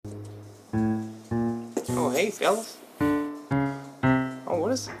Hey, fellas. Oh,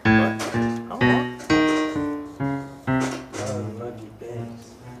 what is it? What? Oh, Unlucky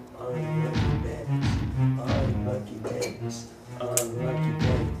bandits, unlucky bandits, unlucky bandits, unlucky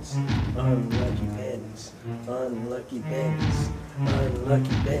bandits, unlucky bandits, unlucky bandits,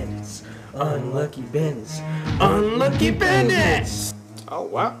 unlucky bandits, unlucky bandits, unlucky bandits. oh,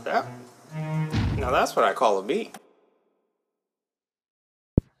 wow. Yeah. Now that's what I call a beat.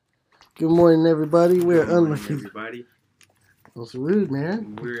 Good morning, everybody. We're Good morning, unlucky. everybody. That's rude,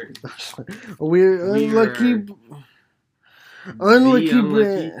 man. We're We're We unlucky. are Unlucky. the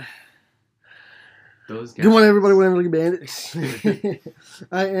unlucky. Band. Those guys. Good morning, everybody. We're unlucky bandits.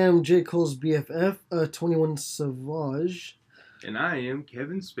 I am J. Cole's BFF, 21 Savage. And I am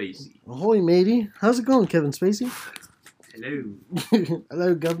Kevin Spacey. Ahoy, matey. How's it going, Kevin Spacey? Hello.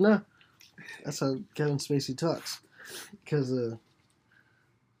 Hello, governor. That's how Kevin Spacey talks. Because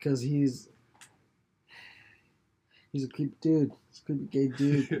he's a creepy dude. He's a creepy gay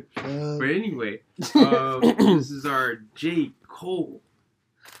dude. But anyway, this is our J. Cole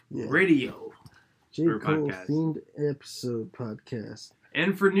Yeah. Radio. J. for Cole podcast. themed episode podcast.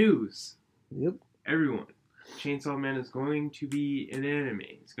 And for news, Yep. everyone, Chainsaw Man is going to be an anime.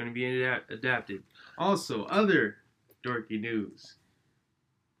 It's going to be adapted. Also, other dorky news.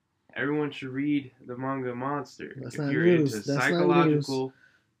 Everyone should read the manga Monster. That's if not you're news. into That's not psychological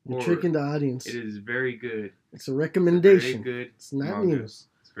You're horror, tricking the audience. it is very good. It's a Very recommendation. good. It's not manga. news.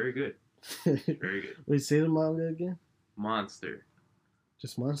 It's very good. Very good. Wait, say the manga again? Monster.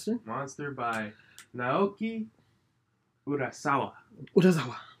 Just Monster? Monster by Naoki Urasawa.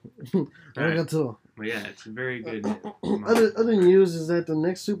 Urasawa. Arigato. But yeah, it's a very good. Other news is that the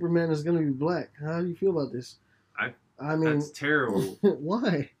next Superman is going to be black. How do you feel about this? I mean, That's terrible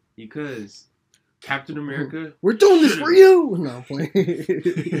why? because Captain America. We're doing this for you! No, I'm playing.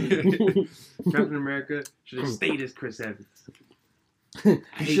 Captain America should have stayed as Chris Evans.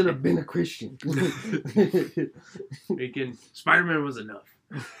 He should have been a Christian. Freaking Spider-Man was enough.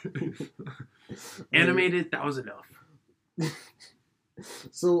 Animated, that was enough.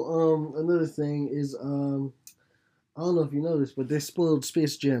 So, another thing is, I don't know if you noticed, but they spoiled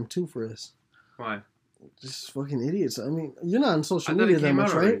Space Jam 2 for us. Why? Just fucking idiots. I mean, you're not on social I thought media it that came much,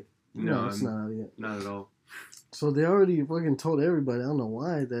 out right? already. No, No, it's not out yet. not at all. So they already fucking told everybody. I don't know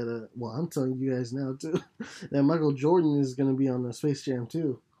why that. Well, I'm telling you guys now too that Michael Jordan is gonna be on the Space Jam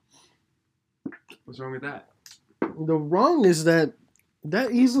 2. What's wrong with that? The wrong is that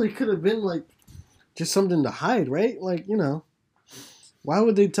easily could have been like just something to hide, right? Like, you know, why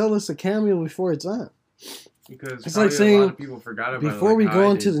would they tell us a cameo before it's on? Because It's probably like saying, a lot of people forgot about Before it. we like go how I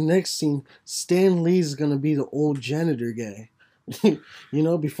on to did. the next scene, Stan Lee's gonna be the old janitor guy. You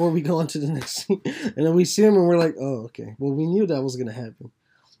know, before we go on to the next scene, and then we see him and we're like, oh, okay. Well, we knew that was gonna happen.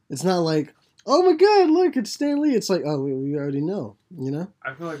 It's not like, oh my god, look, it's Stan Lee. It's like, oh, we already know. You know.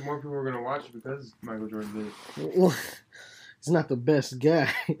 I feel like more people are gonna watch it because Michael Jordan did it. Well, he's not the best guy.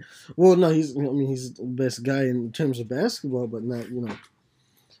 Well, no, he's the best guy in terms of basketball, but not, you know.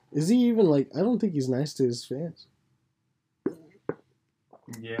 Is he even like? I don't think he's nice to his fans.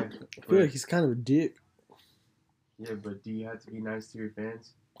 Yeah, I feel but, like he's kind of a dick. yeah, but do you have to be nice to your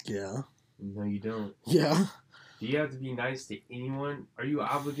fans? Yeah. No, you don't. Yeah. Do you have to be nice to anyone? Are you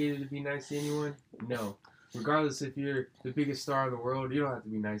obligated to be nice to anyone? No. Regardless if you're the biggest star in the world, you don't have to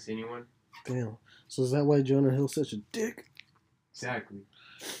be nice to anyone. Damn. So is that why Jonah Hill's such a dick? Exactly.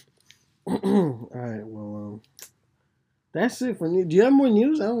 All right. Well, that's it for news. Do you have more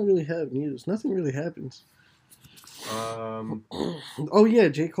news? I don't really have news. Nothing really happens. Oh yeah,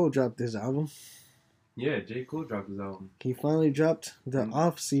 J. Cole dropped his album. Yeah, J. Cole dropped his album. He finally dropped the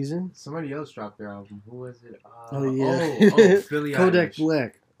off season. Somebody else dropped their album. Who was it? Oh, yeah. Billie Kodak Eilish.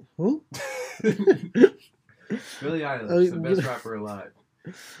 Black. Who? Billie Eilish, Oh, the best yeah. rapper alive.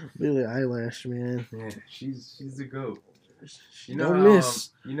 Billie Eilish, man. Yeah, she's the goat. You Don't know how, miss.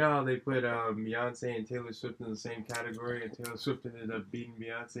 you know how they put Beyonce and Taylor Swift in the same category, and Taylor Swift ended up beating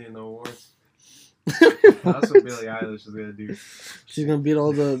Beyonce in the awards? That's what Billie Eilish is gonna do. She's gonna beat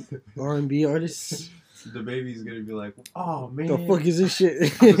all the R&B artists. The baby's gonna be like, "Oh man, The fuck is this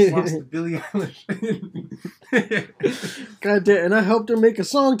shit? I just lost to Billie Eilish." God damn, and I helped her make a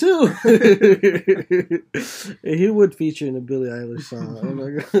song too. And he would feature in a Billie Eilish song. Oh my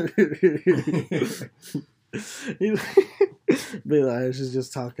god. Billie Eilish is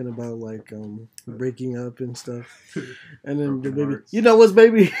just talking about like breaking up and stuff, and then the Broken baby, hearts. you know what's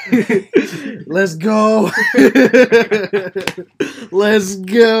baby? Let's go, let's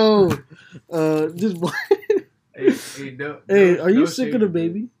go. Just Hey, are you no sick shame of the in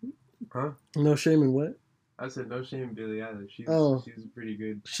baby? Huh? No shame in what? I said no shame, in Billie Eilish. She's Oh. she's pretty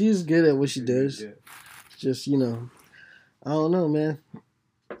good. She's good at what she Pretty does. good, just, you know, I don't know, man.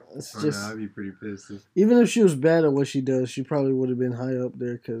 It's Oh, just, no, I'd be pretty pissed. even if she was bad at what she does, she probably would have been high up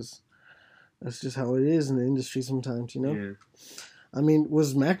there because that's just how it is in the industry sometimes, you know? Yeah. I mean,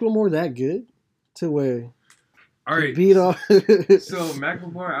 was Macklemore that good to where All he right. beat off? So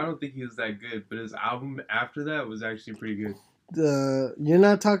Macklemore, I don't think he was that good, but his album after that was actually pretty good. You're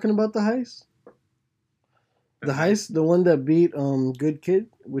not talking about the heist? The heist, the one that beat Good Kid,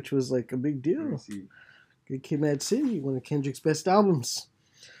 which was like a big Let me deal. see. Good Kid, Mad City, one of Kendrick's best albums,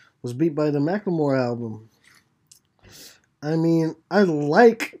 was beat by the Macklemore album. I mean, I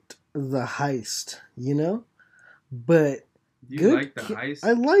liked the heist, you know, but Do you Good like the Kid- heist?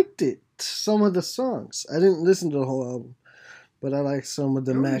 I liked it. Some of the songs. I didn't listen to the whole album, but I liked some of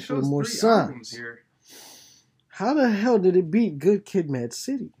the It only shows Macklemore 3 albums songs. here. How the hell did it beat Good Kid, Mad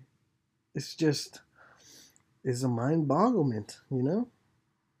City? It's just, it's a mind bogglement, you know?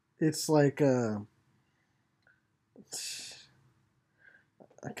 It's like, I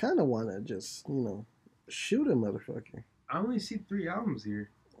kind of want to just, you know, shoot a motherfucker. I only see 3 albums here.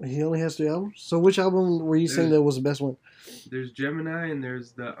 He only has 3 albums? So which album were you saying that was the best one? There's Gemini and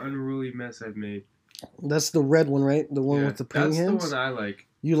there's the Unruly Mess I've Made. That's the red one, right? The one Yeah, with the painting that's hands? the one I like.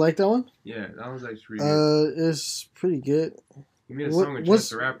 You like that one? Yeah, that one's actually pretty good. It's pretty good. He made a what- song with what's- Chance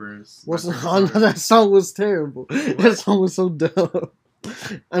the Rapper. It's What's my the, favorite oh, no, song. that song was terrible. That song was so dumb.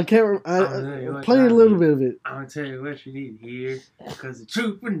 I can't remember. Oh, no, you like Play a that? little bit of it. I'll tell you what you need here, cause the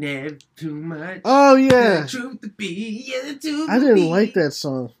truth will never too much. Oh yeah, The truth to be, yeah, the truth I to didn't be. like that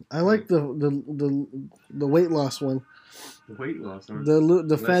song. I like the weight loss one, The weight loss one. the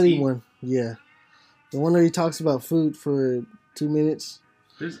Let's fatty Eat. one. Yeah, the one where he talks about food for 2 minutes.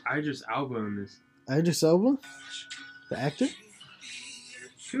 There's Idris Elba on this. Idris Elba, the actor.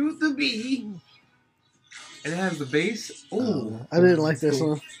 Truth to be. And it has the bass. Oh, I didn't like that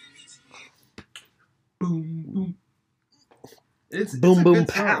song. Boom, boom. It's Boom a boom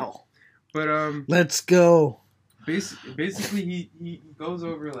good song. pow. But Let's go. basically he goes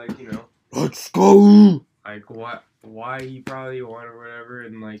over like, you know, Let's go. like why he probably won or whatever,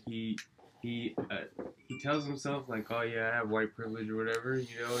 and like he tells himself like, oh yeah, I have white privilege or whatever, you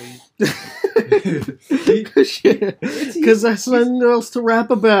know. Because that's nothing else to rap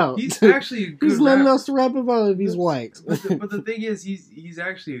about. He's actually a good There's nothing rapper. else to rap about if he's white. But the thing is, he's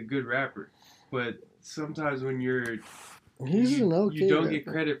actually a good rapper. But sometimes when He's you, an okay you don't rapper. get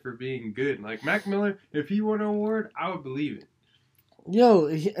credit for being good. Like Mac Miller, if he won an award, I would believe it. Yo,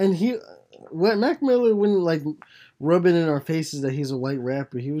 Mac Miller wouldn't like rub it in our faces that he's a white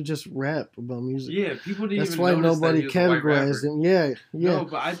rapper. He would just rap about music. Yeah, people didn't That's even why notice nobody that he was a white categorized rapper. him. Yeah. No,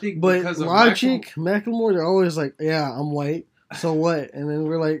 but I think But because of Logic, Macklemore, they're always like, "Yeah, I'm white. So what?" And then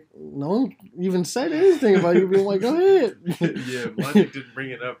we're like, "No one even said anything about you being white. Go ahead." yeah, if Logic didn't bring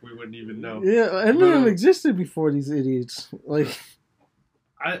it up, we wouldn't even know. Yeah, Eminem But- existed before these idiots. Like,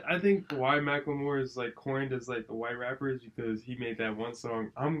 I think why Macklemore is like coined as like a white rapper is because he made that one song,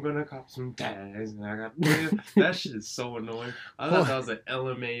 I'm gonna cop some tags and I got that shit is so annoying. I thought that was an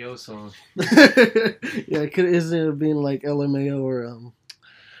LMAO song. yeah, it could isn't it being like LMAO or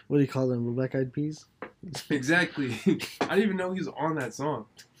what do you call them, the Black Eyed Peas? Exactly. I didn't even know he was on that song.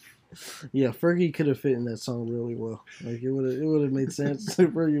 Yeah, Fergie could have fit in that song really well. Like it would have made sense if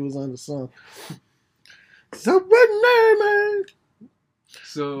Fergie was on the song. So man.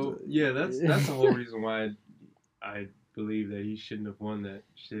 So yeah, that's the whole reason why I believe that he shouldn't have won that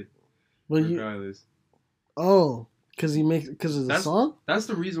shit. Well, Regardless, because of the That's- song. that's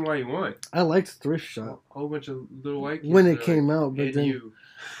the reason why he won. I liked Thrift Shop A whole bunch of little white kids when were it came like, out, but and then you.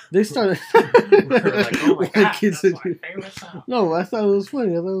 they started. We're like, oh my White god, kids that's are- my favorite song. No, I thought it was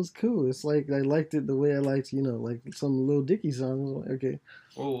funny. I thought it was cool. It's like I liked it the way I liked, like some Lil Dicky songs. Like, okay,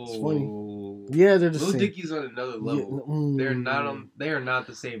 Oh, It's funny. yeah, they're the Lil same. Dicky's on another level. They're not on. They are not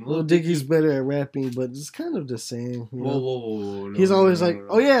the same. Lil Dicky's better at rapping, but it's kind of the same. You Whoa, know? whoa, whoa, whoa! No, He's no, always no, like, no, no.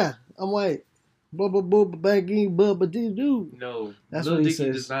 "Oh yeah, I'm white." Blah blah blah, baggy, blah blah dee doo. No, That's Lil what he Dicky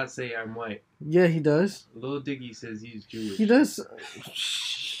says. does not say I'm white. Yeah, he does. Lil Dicky says he's Jewish. He does.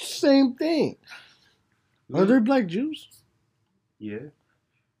 Same thing. Are there black Jews? Yeah.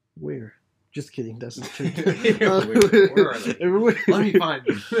 Where? Just kidding. That's not true. Where are they? Everywhere. Let me find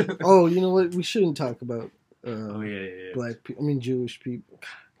them. Oh, you know what? We shouldn't talk about Oh yeah. black people. I mean, Jewish people.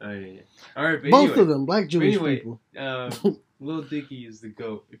 Oh yeah. All right, but Both anyway, of them, black Jewish anyway, people. Lil Dicky is the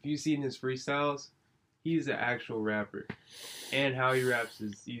GOAT. If you've seen his freestyles, he's an actual rapper, and how he raps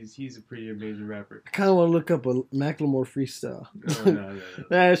is he's a pretty amazing rapper. I kind of want to look up a Macklemore freestyle. No.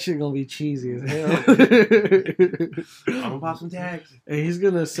 That shit gonna be cheesy as hell. I'm gonna pop some tags. And he's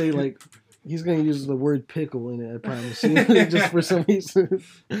gonna say like, He's gonna use the word pickle in it. I promise you. Just for some reason,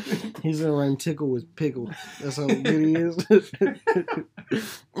 he's gonna rhyme tickle with pickle. That's how good he is. Do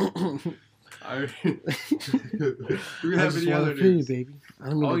we I have just any want other to feel you, news? baby. I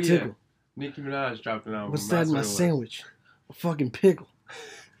don't mean Oh to yeah, tickle. Nicki Minaj dropped an album. What's that in my That's what it was. sandwich? A fucking pickle.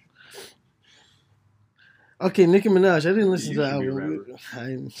 Okay, Nicki Minaj. I didn't listen You to the should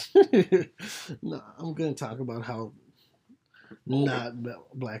be a album. No, I'm gonna talk about how not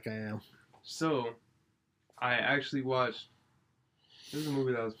black I am. So, I actually watched. This is a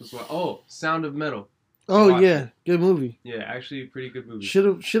movie that I was supposed to watch. Oh, Sound of Metal. Oh Watched yeah, it. good movie. Yeah, actually, a pretty good movie. Should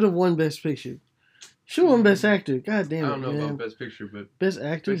have won Best Picture. Should have won Best Actor. God damn it, I don't know man. about Best Picture, but Best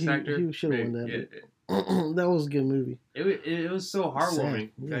Actor. Best Actor, He should have won that. maybe, but that was a good movie. It was so heartwarming Sad,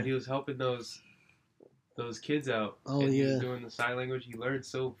 yeah. that he was helping those kids out. Oh, and he was yeah. doing the sign language. He learned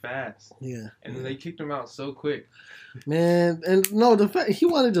so fast, Yeah. and then they kicked him out so quick. Man, and no, the fact he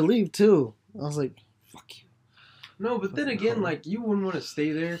wanted to leave too. I was like, fuck you. No, but then Fucking again, hard. like you wouldn't want to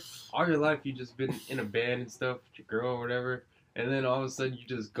stay there all your life. You just been in a band and stuff with your girl or whatever, and then all of a sudden you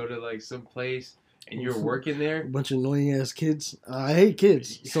just go to like some place and you're working A there. bunch of annoying ass kids. I hate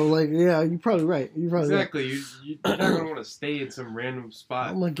kids. So like, yeah, you're probably right. You're probably right. Exactly. You're not gonna want to stay in some random spot.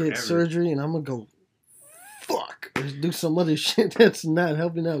 I'm gonna get forever. surgery and I'm gonna go fuck or do some other shit that's not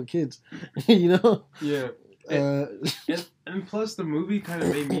helping out kids. You know? Yeah. Uh, And plus the movie kind of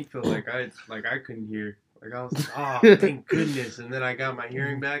made me feel like I couldn't hear. Like I was like, oh, thank goodness. And then I got my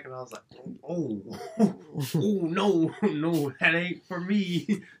hearing back and I was like, oh no, that ain't for me.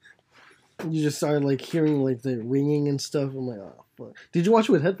 you just started like hearing like the ringing and stuff. I'm like, oh fuck. Did you watch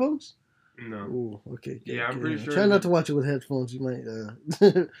it with headphones? No. Ooh, okay. Yeah, I'm pretty sure Try not that- to watch it with headphones. You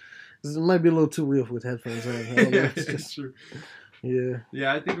might. It might be a little too real with headphones. I don't know. It's just, True. yeah.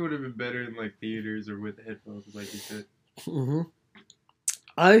 Yeah, I think it would have been better in like theaters or with headphones, like you said. hmm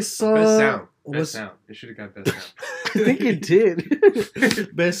I saw. Best sound. what's- Best sound. It should have got best sound. I think it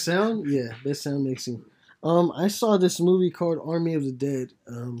did. Best sound, yeah. Best sound mixing. I saw this movie called Army of the Dead.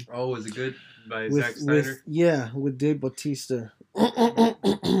 Oh, was it good? By Zack Snyder? with Dave Bautista.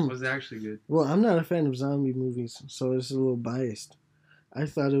 Was it actually good? Well, I'm not a fan of zombie movies, so it's a little biased. I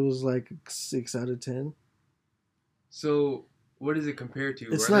thought it was like 6 out of 10. So, what does it compare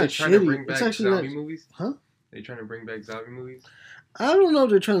to? It's Are they not trying to shitty. bring It's back actually zombie not- movies? Huh? They trying to bring back zombie movies? I don't know if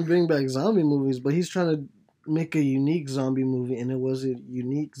they're trying to bring back zombie movies, but he's trying to make a unique zombie movie, and it was a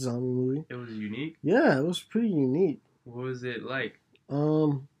unique zombie movie. It was unique. Yeah, it was pretty unique. What was it like?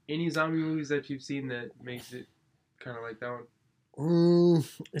 Um, Any zombie movies that you've seen that makes it kind of like that one?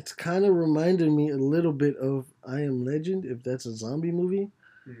 it's kind of reminded me a little bit of I Am Legend, if that's a zombie movie.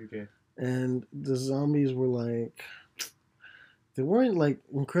 Okay. And the zombies were like, they weren't like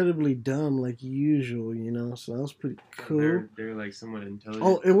incredibly dumb like usual, you know. So that was pretty cool. They're like somewhat intelligent.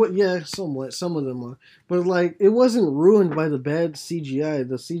 Oh, it was, yeah, somewhat. Some of them are, but like it wasn't ruined by the bad CGI.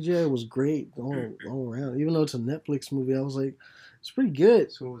 The CGI was great all around. Even though it's a Netflix movie, I was like, it's pretty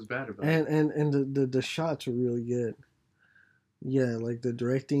good. So what was bad about it? And the shots were really good. Yeah, like the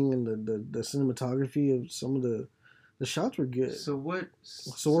directing and the cinematography of some of the shots were good. So what?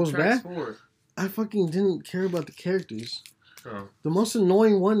 So what was subtracts bad? 4? I fucking didn't care about the characters. Oh. The most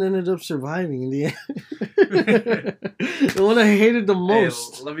annoying one ended up surviving in the end. The one I hated the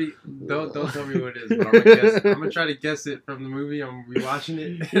most. Hey, let me don't tell me what it is, but I'm gonna guess. I'm gonna try to guess it from the movie. I'm rewatching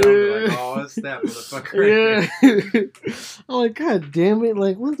it, and I'm like, oh, what's that motherfucker? Right Yeah. I'm like, God damn it!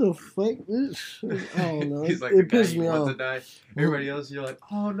 Like, what the fuck? I don't know. He's like it the guy pissed you me want off. to die. Everybody else, you're like,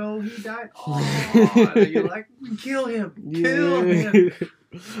 oh no, he died. Oh, and then you're like, kill him, kill him.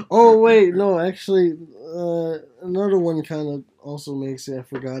 Oh wait, no, actually, another one kind of also makes it I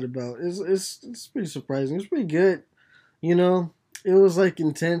forgot about. It's pretty surprising. It's pretty good, you know. It was like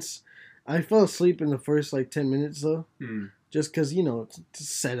intense. I fell asleep in the first like 10 minutes though, just because you know it's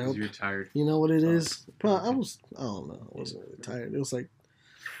set up. You're tired. You know what it Oh. is? Probably, I don't know. I wasn't really tired. It was like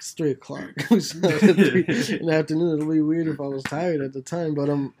it's 3 o'clock. It was 3 in the afternoon. It'd be weird if I was tired at the time, but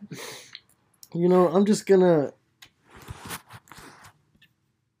you know, I'm just gonna.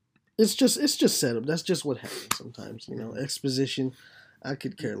 It's just setup. That's just what happens sometimes. You know, exposition. I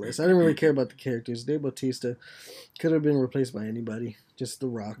could care less. I didn't really care about the characters. Dave Bautista could have been replaced by anybody. Just The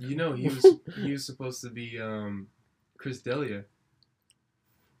Rock. You know, he was supposed to be Chris D'Elia.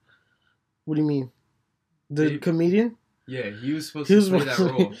 What do you mean? The Dave- comedian? Yeah, he was supposed He to was play that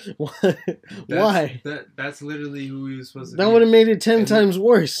role. Why? That's literally who he was supposed to That be. would have made it 10 And times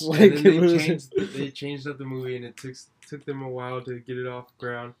worse. And Like then it was. they changed up the movie, and it took them a while to get it off the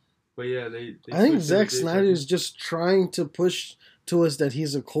ground. But yeah, they I think switched Zack it. Snyder is just trying to push to us that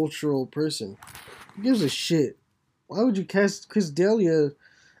he's a cultural person. Who gives a shit? Why would you cast Chris D'Elia?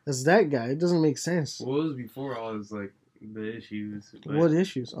 as that guy. It doesn't make sense. Well, it was before all this, like, the issues. But What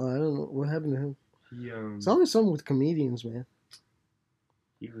issues? Oh, I don't know what happened to him. He, It's always something with comedians, man.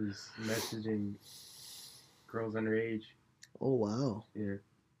 he was messaging girls underage. Oh wow, Yeah.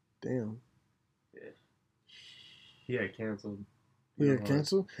 damn. He got canceled. He got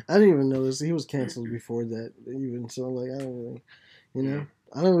canceled. I didn't even know this. He was canceled before that, even. So like, I don't really,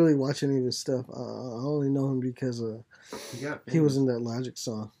 I don't really watch any of his stuff. I only know him because he was in that Logic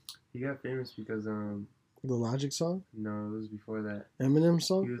song. He got famous because The Logic song? no, it was before that. Eminem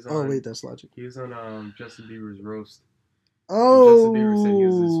song? He was Oh on- wait, that's Logic. He was on Justin Bieber's roast. Oh, Bieber said he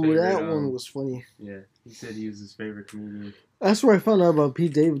was his favorite, that one was funny. Yeah, he said he was his favorite comedian. That's where I found out about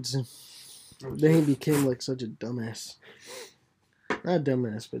Pete Davidson. Oh, Then he became like such a dumbass. Not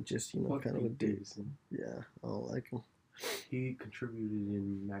dumbass, but just Fuck kind of a Pete dick. Davidson. Yeah, I don't like him. He contributed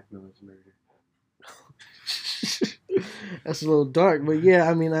in Mac Miller's murder. That's a little dark, but yeah,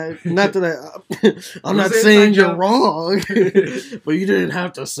 I mean, not that I'm not Was it saying inside you're joke? wrong, but you didn't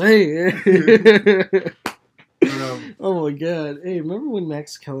have to say it. But, Oh my god! Hey, remember when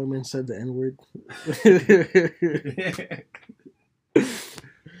Max Kellerman said the N-word?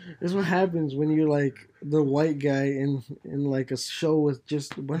 This is what happens when you're like the white guy in like a show with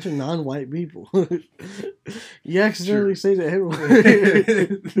just a bunch of non-white people. You accidentally say the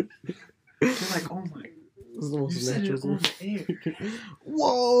N-word. They're like, oh my, This is the you most said it natural on thing. the air.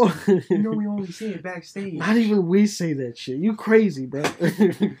 Whoa! You know we only say it backstage. Not even we say that shit. You crazy, bro.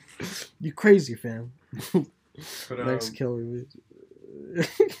 You crazy, fam. But, Max Kellerman.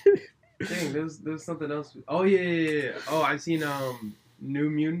 dang, there's something else. Oh yeah. Oh, I seen New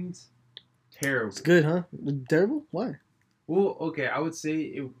Mutants. Terrible. It's good, huh? Terrible? Why? Well, okay, I would say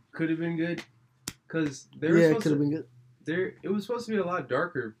it could have been good, cause Yeah, it could have been good. It was supposed to be a lot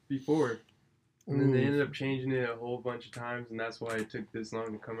darker before, and then they Mm. ended up changing it a whole bunch of times, and that's why it took this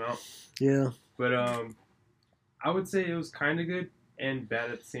long to come out. Yeah. But I would say it was kind of good and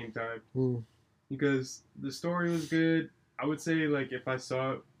bad at the same time, Mm. because the story was good. I would say like if I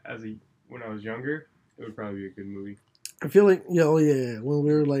saw it when I was younger, it would probably be a good movie. I feel like, yeah, oh yeah, when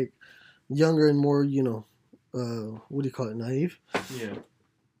we were like younger and more, what do you call it, naive? Yeah,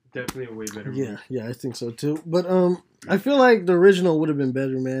 definitely a way better movie. Yeah, yeah, I think so too. But I feel like the original would have been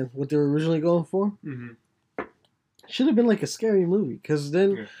better, man. What they were originally going for Mm-hmm. should have been like a scary movie, because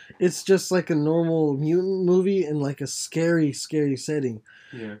then Yeah. it's just like a normal mutant movie in like a scary setting,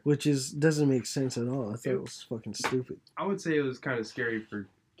 Yeah, which doesn't make sense at all. I thought it was fucking stupid. I would say it was kind of scary for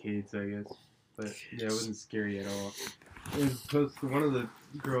kids, I guess. But yeah, it wasn't scary at all. It was supposed to, one of the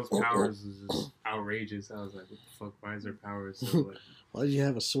girls' powers was just outrageous. I was like, what the fuck? Why is her power so like... Why do you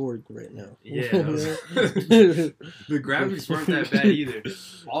have a sword right now? Yeah. The graphics weren't that bad either.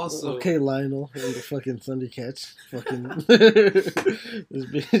 Also, Okay, Lionel and the fucking Thundercats. Fucking this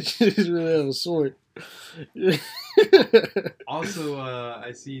bitch really have a sword. also,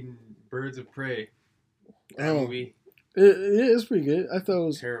 I seen Birds of Prey. That Oh. movie, It's pretty good. I thought it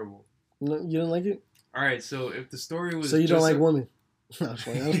was. terrible. No, you don't like it? All right, so if the story was So you don't just like a- women? No, I'm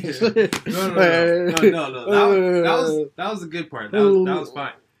just playing. No. That was the good part. That was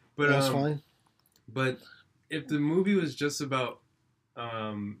fine. But That's fine. But if the movie was just about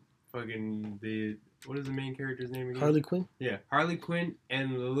fucking what is the main character's name again? Harley Quinn. Yeah, Harley Quinn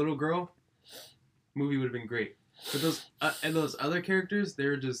and the little girl. Movie would have been great. But those other characters,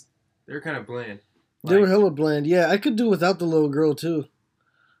 they're kind of bland. They were hella bland. Yeah, I could do without the little girl too.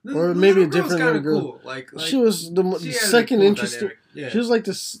 The or maybe a little girl's different kinda little cool. Like She was the she has a second cool interesting. dynamic. Yeah. She was like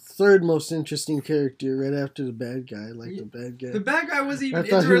the third most interesting character, right after the bad guy. Like the bad guy. The bad guy wasn't I even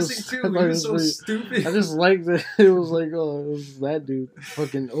thought he was- interesting I too. thought He he was was so pretty- stupid. I just liked that it was like, oh, it was that dude,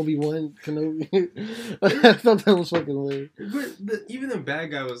 fucking Obi-Wan Kenobi. I thought that was fucking hilarious. But even the bad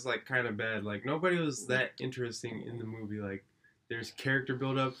guy was like kind of bad. Like nobody was that interesting in the movie. Like there's character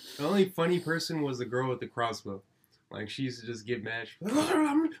build up. The only funny person was the girl with the crossbow. Like she used to just get mad. She'd be like,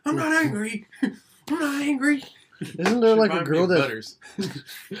 "Oh, I'm not angry. I'm not angry." Isn't there She like a reminded me girl of that? Butters.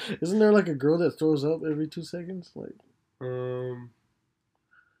 Isn't there like a girl that throws up every 2 seconds? Like,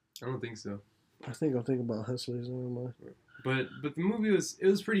 I don't think so. I think I'm thinking about Hustlers. Never mind. But the movie was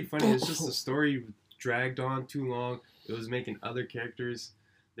pretty funny. It's just the story dragged on too long. It was making other characters.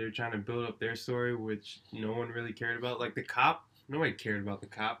 They were trying to build up their story, which no one really cared about. Like the cop, nobody cared about the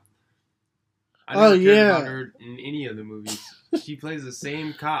cop. I Oh, never cared yeah. about her in any of the movies. She plays the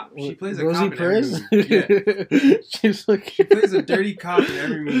same cop. She plays a Rosie cop in Perez. every movie. Yeah, She's like she plays a dirty cop in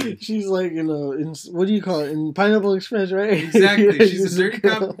every movie. She's like in what do you call it, in Pineapple Express, right? Exactly. Yeah, She's a dirty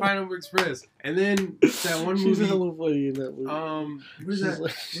cop in Pineapple Express. And then that one She's movie. hella funny in that movie. What is She's that?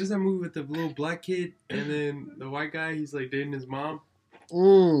 like- What is that movie with the little black kid and then the white guy? He's like dating his mom.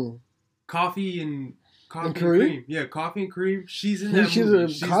 Coffee and Kareem? cream. Yeah, Coffee and Cream. She's in that She's movie. a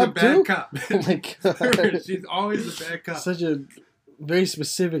She's cop the bad too? cop. Oh my god. She's always the bad cop. Such a very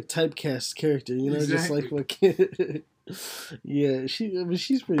specific typecast character, you know, Exactly. just like fucking. Yeah,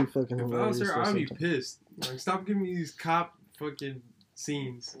 she's pretty fucking If I hilarious. was her, though I'd be sometimes. pissed. Like, stop giving me these cop fucking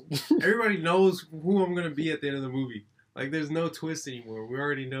scenes. Everybody knows who I'm gonna be at the end of the movie. Like, there's no twist anymore. We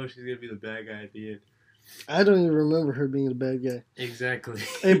already know she's gonna be the bad guy at the end. I don't even remember her being the bad guy. Exactly.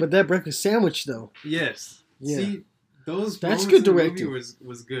 Hey, but that breakfast sandwich though. Yes. Yeah. See, those That's moments good in the directing. movie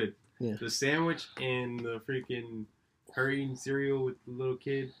was good. Yeah. The sandwich and the freaking her eating cereal with the little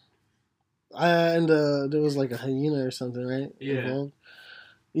kid. And there was like a hyena or something, right? Yeah. Involved.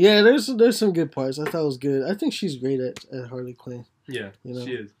 Yeah, there's some good parts. I thought it was good. I think she's great at Harley Quinn. Yeah, You know.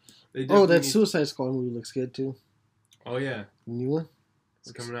 she is. They Oh, definitely that need- Suicide Squad movie looks good too. Oh yeah, The new one.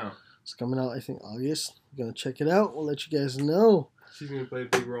 it's coming out. It's coming out, I think, August. We're gonna check it out. We'll let you guys know. She's gonna play a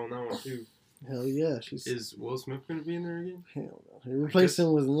big role in that one too. Hell yeah, she's. Is Will Smith gonna be in there again? Hell no. They replaced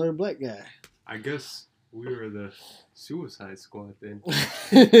him with another black guy. I guess we were the Suicide Squad then.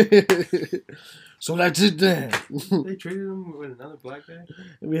 So that's it then. They traded him with another black guy.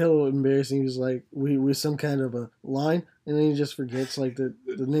 It'd be hella embarrassing. He was like, we with some kind of a line, and then he just forgets like the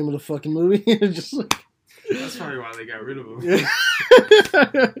name of the fucking movie. Just like, That's probably why they got rid of him.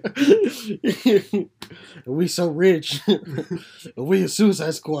 yeah. We so rich. We a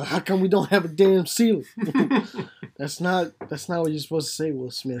Suicide Squad. How come we don't have a damn ceiling? That's not what you're supposed to say,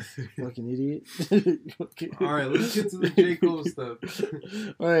 Will Smith. Fucking idiot. All right, let's get to the J. Cole stuff.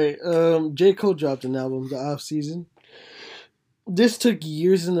 All right, J. Cole dropped an album, The Off Season. This took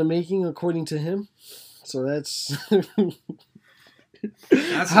years in the making, according to him. So that's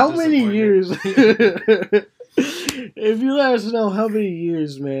That's a how many disappointment. years? If you let us know how many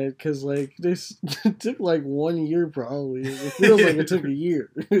years, man, because like this took like 1 year probably. It feels like it took a year.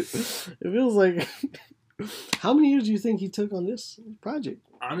 It feels like. How many years do you think he took on this project?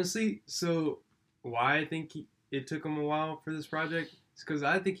 Honestly, so why I think it took him a while for this project is because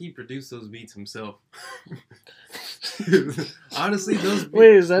I think he produced those beats himself. Honestly, those beats,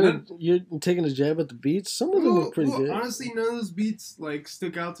 Wait, is that you're taking a jab at the beats? Some of them were pretty good. Honestly, none of those beats like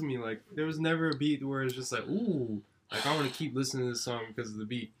stuck out to me. Like there was never a beat where it's just like, ooh, like I want to keep listening to this song because of the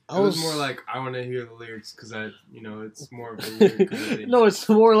beat. It was more like I want to hear the lyrics because it's more of a lyric kind of thing. No, it's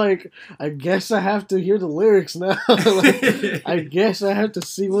more like I guess I have to hear the lyrics now. Like, I guess I have to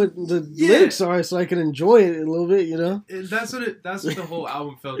see what the lyrics are so I can enjoy it a little bit. You know. That's what the whole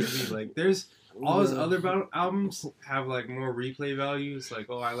album felt to me. Like there's all his other albums have like more replay values. Like,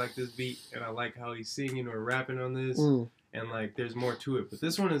 oh, I like this beat and I like how he's singing or rapping on this, and like there's more to it. But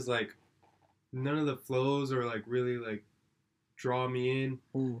this one is like none of the flows are like really like draw me in,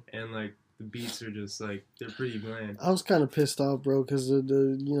 and like the beats are just like they're pretty bland. I was kind of pissed off, bro, because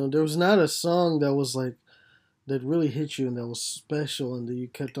there was not a song that was like that really hit you and that was special and that you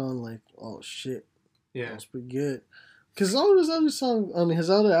kept on like, oh shit, Yeah, that was pretty good. Because all his other songs, I mean, his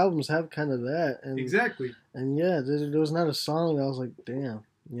other albums have kind of that, and exactly. And yeah, there was not a song that I was like, damn,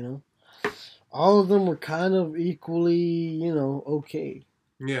 you know. All of them were kind of equally, okay.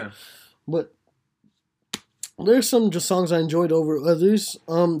 Yeah, But there's some just songs I enjoyed over others.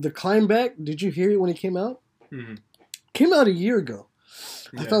 The Climb Back, did you hear it when it came out? Mm-hmm. Came out a year ago.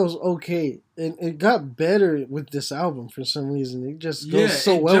 I Yeah. thought it was okay. And it got better with this album for some reason. It just goes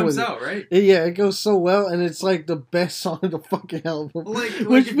so it well jumps with out, right? it. Yeah, it goes so well, and it's like the best song of the fucking album. Like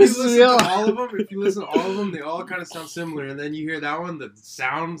Which if you pisses listen me to off. all of them, they all kind of sound similar, and then you hear that one, the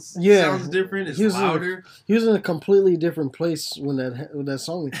sounds Yeah. sounds different. It's Here's louder. He was in a completely different place when that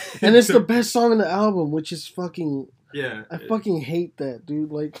song, and it's the best song in the album, which is fucking. Yeah, I fucking hate that, dude.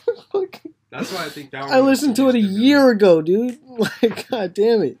 Like, fucking, that's why I think that one. I listened to it a year ago, dude. Like, god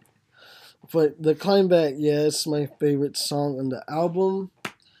damn it. But the Climb Back, yeah, it's my favorite song on the album.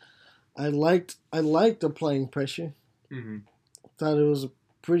 I liked Applying Pressure. Mm-hmm. Thought it was a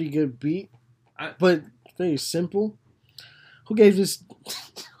pretty good beat, but very simple. Who gave this?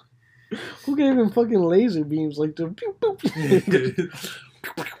 Who gave him fucking laser beams like the? Pew, pew.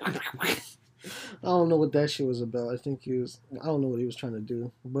 I don't know what that shit was about. I don't know what he was trying to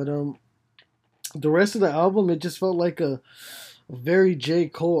do. But the rest of the album, it just felt like a very J.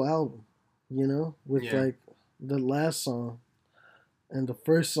 Cole album, with like the last song and the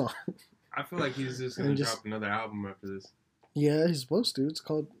first song. I feel like he's just gonna drop another album after this. Yeah, he's supposed to. It's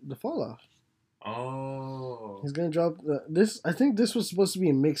called The Fall Off. Oh. He's gonna drop this. I think this was supposed to be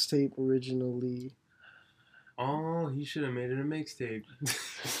a mixtape originally. Oh, he should have made it a mixtape.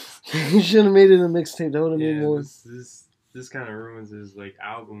 He should have made it a mixtape. That would have made more. This kind of ruins his like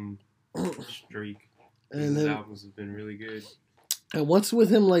album streak. And his then albums have been really good. And what's with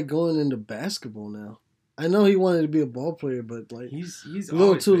him like going into basketball now? I know he wanted to be a ball player, but like He's a little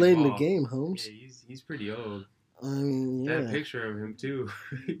always too played late in the ball. game, Holmes. Yeah, he's pretty old. I mean, yeah. That picture of him too.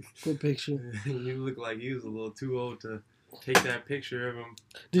 Good picture. He looked like he was a little too old to take that picture of him.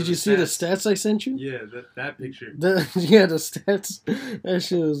 Did For you the see the stats. stats I sent you? Yeah, that picture. Yeah, the stats. That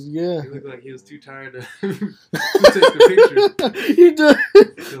shit was, yeah. He looked like he was too tired to, to take the picture. He does.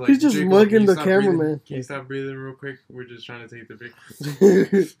 So, He's just "Jacob, mugging can you the stop breathing? cameraman. Can you stop breathing real quick? We're just trying to take the picture.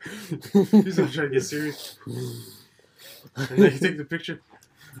 He's not trying to get serious. And then you take the picture.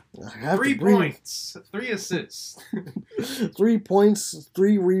 I have 3 to breathe. points, 3 assists. 3 points,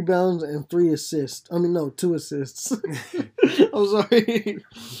 3 rebounds, and 3 assists. I mean, no, 2 assists. I'm sorry,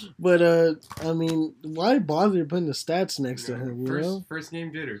 but I mean, why bother putting the stats next to him? You know, First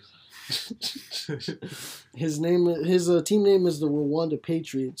game jitters. his team name is the Rwanda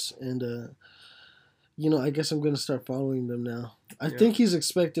Patriots, and you know, I guess I'm gonna start following them now. I think he's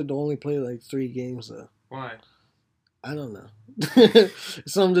expected to only play like 3 games though. Why? I don't know.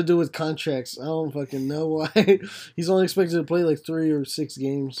 Something to do with contracts. I don't fucking know why. He's only expected to play like 3 to 6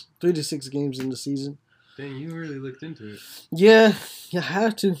 games in the season. Dang, you really looked into it. Yeah, you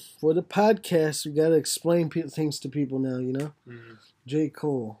have to. For the podcast, we gotta explain things to people now, you know? Mm. J.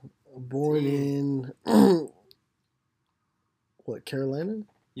 Cole, born in, what, Carolina?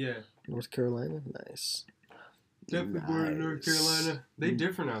 Yeah, North Carolina? Nice. definitely born in North Carolina. They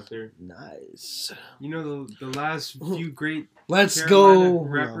different out there. Nice. You know the last few great Let's Carolina go.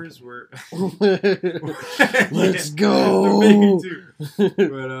 rappers were. Let's Yeah, go. they're big too.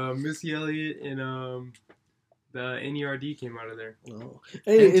 But Missy Elliott and the NERD came out of there. Oh.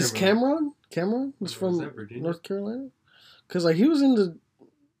 Hey, And is Timberland. Cameron? Is Was from that Virginia? North Carolina? Because like he was in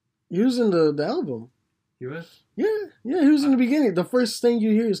the album. You what? Yeah, he was in the beginning. The first thing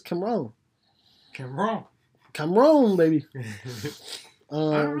you hear is Cameron. Cameron. Cameron, baby.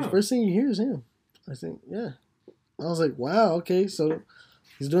 don't know. The first thing you hear is him. I think, yeah. I was like, wow, okay, so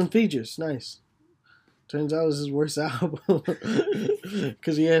he's doing features. Nice. Turns out it's his worst album.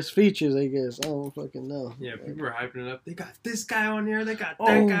 Because he has features, I guess. I don't fucking know. Yeah, people are hyping it up. They got this guy on there. They got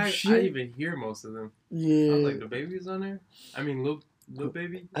that Oh, guy. shit. I didn't even hear most of them. I Yeah. was like, the baby's on there. I mean, Lil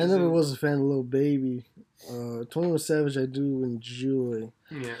Baby. I never was a fan of Lil Baby. 21 Savage I do enjoy.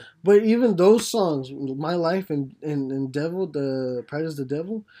 Yeah. But even those songs, My Life and Devil, the Pride is the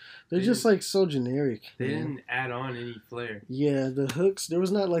Devil, they're They just didn't- like so generic. They you know? didn't add on any flair. Yeah, the hooks, there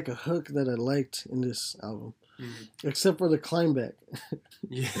was not like a hook that I liked in this album. Mm. Except for the climb back.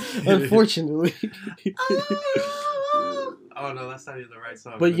 Yeah. Unfortunately. Oh no, that's not even the right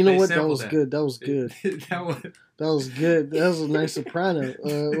song. But you know they what? That sampled was good. That was good. that was. That was good. That was a nice soprano.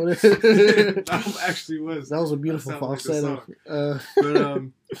 That actually was. That was a beautiful That sounds like falsetto.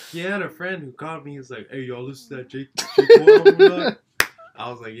 the But he had a friend who called me. He was like, "Hey, y'all listen to that J. Cole album?" Dog?" I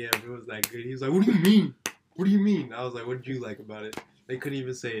was like, "Yeah, it was that good." He was like, "What do you mean? What do you mean?" I was like, "What did you like about it?" They couldn't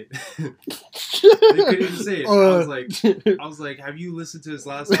even say it. They couldn't even say it. I was like, "Have you listened to his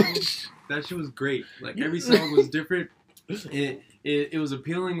last album? That shit was great. Like every song was different. It was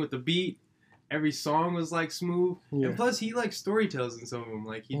appealing with the beat. Every song was like smooth, Yeah. and plus he like storytells in some of them.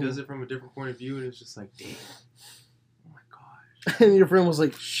 Like he does it from a different point of view, and it's just like, damn, oh my gosh." And your friend was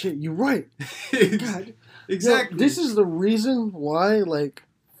like, shit, you're right. God. Exactly. Yo, this is the reason why, like,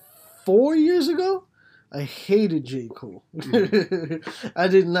 4 years ago, I hated J. Cole. I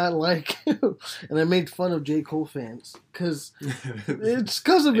did not like him. And I made fun of J. Cole fans. Because it's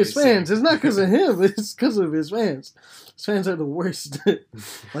because of his fans. It's not because of him. It's because of his fans. His fans are the worst.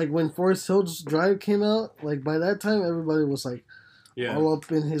 Like, when Forest Hills Drive came out, like, by that time, everybody was, like, yeah. all up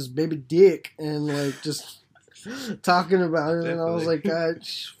in his baby dick and, like, just talking about it. And I was like, God,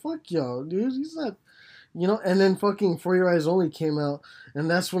 fuck y'all, dude. He's not... You know, and then fucking For Your Eyes Only came out,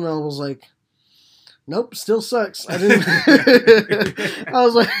 and that's when I was like, nope, still sucks. I didn't. I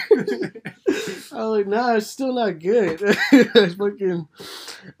was like, nah, it's still not good.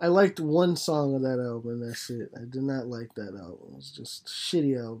 I liked one song of that album, and that's it. I did not like that album. It was just a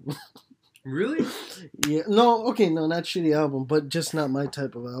shitty album. Really? Yeah, no, okay, no, not shitty album, but just not my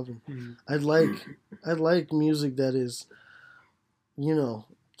type of album. Mm-hmm. I like music that is, you know,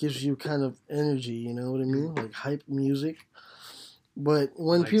 gives you kind of energy, you know what I mean? Like hype music. But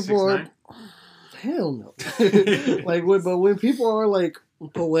when Like people 6ix9ine? are hell no. But when people are like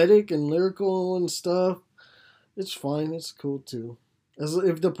poetic and lyrical and stuff, it's fine, it's cool too.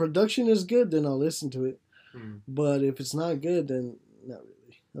 If the production is good, then I'll listen to it. Mm. But if it's not good, then not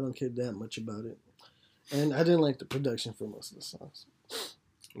really. I don't care that much about it. And I didn't like the production for most of the songs.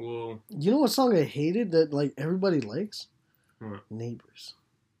 Well, You know what song I hated that like everybody likes? What? Neighbors.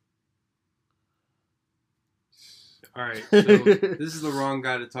 All right, so this is the wrong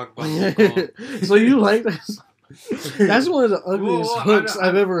guy to talk about the call. So you like that song? That's one of the ugliest hooks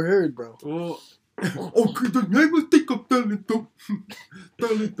I've ever heard, bro. Well, okay, the name was Think of Talento.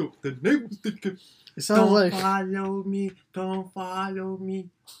 Talento. The name was Think of... It sounds like... Don't follow me.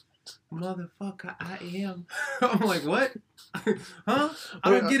 Motherfucker, I am. I'm like, what? Huh? I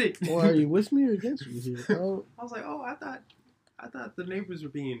don't get it. Well, are you with me or against me here? Oh. I was like, oh, I thought the neighbors were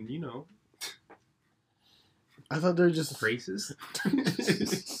being, I thought they were just... racist.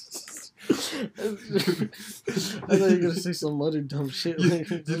 I thought you were going to say some other dumb shit.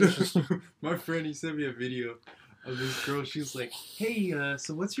 My friend, he sent me a video of this girl. She was like, hey,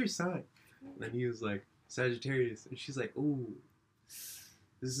 so what's your sign? And he was like, Sagittarius. And she's like, ooh,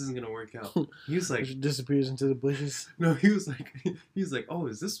 this isn't going to work out. He was like... She disappears into the bushes. No, he was like, oh,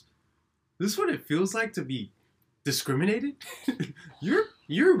 is this what it feels like to be discriminated? You're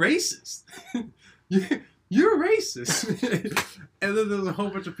racist. You're racist. And then there's a whole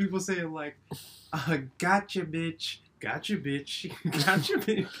bunch of people saying like, gotcha, bitch. Gotcha, bitch. Gotcha,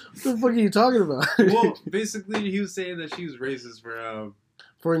 bitch. What the fuck are you talking about? Well, basically, he was saying that she was racist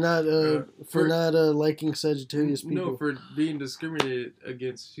for not liking Sagittarius people. No, for being discriminated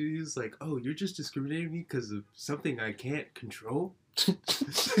against. He was like, oh, you're just discriminating me because of something I can't control?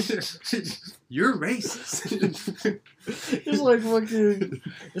 You're racist. It's like fucking.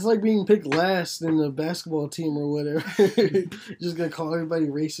 It's like being picked last in the basketball team or whatever. You're just gonna call everybody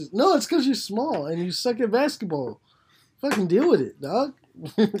racist. No, it's because you're small and you suck at basketball. Fucking deal with it, dog.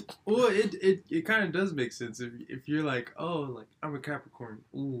 Well, it kind of does make sense if you're like, oh, like I'm a Capricorn.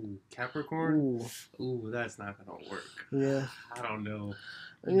 Ooh, Capricorn. Ooh, that's not gonna work. Yeah. I don't know.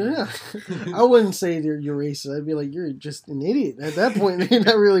 Yeah, I wouldn't say you're racist. I'd be like, you're just an idiot. At that point, you're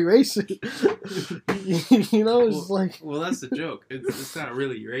not really racist. It's like... Well, that's the joke. It's not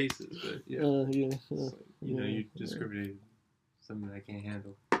really racist, but yeah. Like, you discriminated something I can't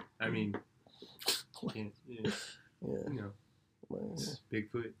handle. I mean, can't, it's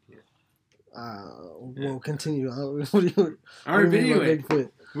Bigfoot. Yeah. We'll continue. All right, but anyway, Bigfoot.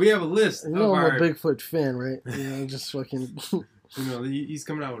 We have a list. I'm a Bigfoot fan, right? Just fucking... he's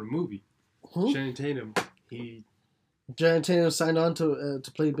coming out with a movie. Who? Channing Tatum. Channing Tatum signed on to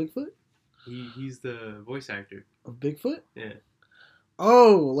play Bigfoot? He's the voice actor. Of Bigfoot? Yeah.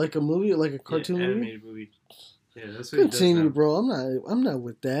 Oh, like a movie, like a cartoon movie? Animated movie. Yeah, that's what Continue, he does now. bro. I'm not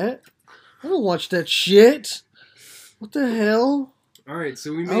with that. I don't watch that shit. What the hell? All right,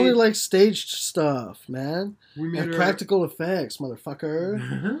 so I only like staged stuff, man. We made and practical effects,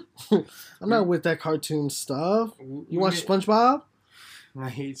 motherfucker. I'm not with that cartoon stuff. You watch SpongeBob? I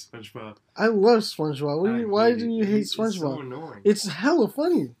hate SpongeBob. I love SpongeBob. Why do you hate SpongeBob? It's so annoying. It's hella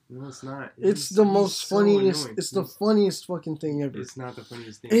funny. No, it's not. It's the most funniest. Annoying. It's the funniest fucking thing ever. It's not the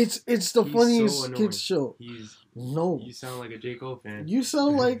funniest thing. It's the funniest so kids show. No. You sound like a J. Cole fan. You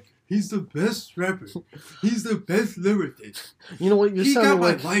sound like... He's the best rapper. He's the best lyricist. You know what? He got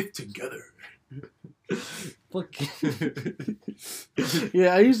my life together. Fuck.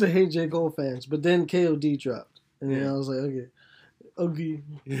 Yeah, I used to hate J. Cole fans, but then KOD dropped. And then I was like, okay,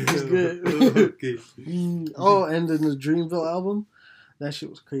 it's good. Okay. Oh, and then the Dreamville album, that shit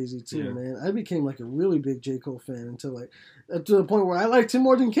was crazy too, man. I became like a really big J. Cole fan until to the point where I liked him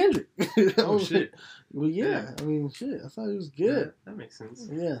more than Kendrick. Oh shit. Well, yeah. I mean, shit. I thought it was good. Yeah, that makes sense.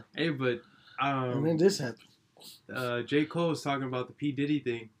 Yeah. Hey, but and then this happened. J. Cole was talking about the P. Diddy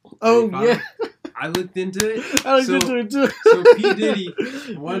thing. Oh yeah. I looked into it. I looked into it too. So P. Diddy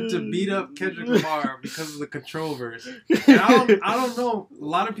wanted to beat up Kendrick Lamar because of the controversy. And I don't know. A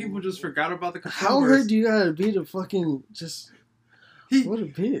lot of people just forgot about the controversy. How hard do you gotta be to fucking just? What a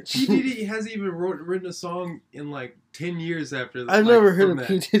bitch. P. Diddy hasn't even written a song in like 10 years after that. I've never heard a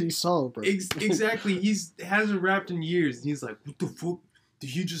P. Diddy song, bro. Exactly. Hasn't rapped in years. And he's like, what the fuck? Did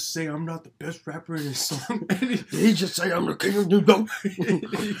he just say I'm not the best rapper in his song? Did he just say I'm the king of New York?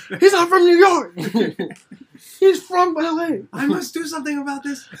 He's not from New York. He's from LA. I must do something about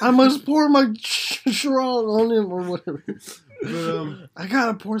this. I must pour my Chiron on him or whatever. But, I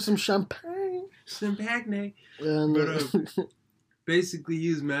gotta pour some champagne. Champagne. And, but basically, he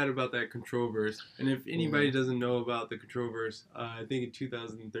was mad about that controversy. And if anybody doesn't know about the controversy, I think in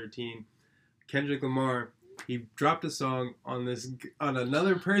 2013, Kendrick Lamar, he dropped a song on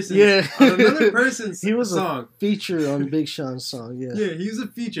another person's he was song. A feature on Big Sean's song. Yeah, he was a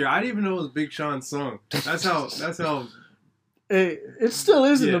feature. I didn't even know it was Big Sean's song. That's how. It still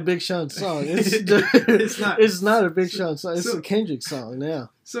isn't a Big Sean song. It's not. It's not a Big Sean song. It's a Kendrick song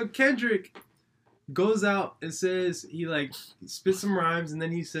now. So Kendrick goes out and says he like spits some rhymes, and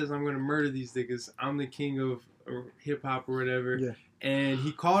then he says, "I'm gonna murder these niggas. I'm the king of hip hop or whatever." Yeah. And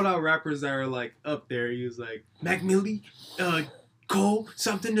he called out rappers that are like up there. He was like, Mac Millie, Cole,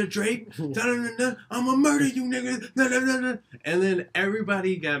 something to Drake. Da-da-da-da, I'm gonna murder you niggas. Da-da-da-da. And then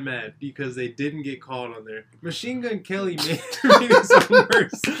everybody got mad because they didn't get called on there. Machine Gun Kelly made his own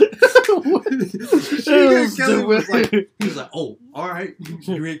verse. Machine Gun Kelly was like, he was like, oh, all right,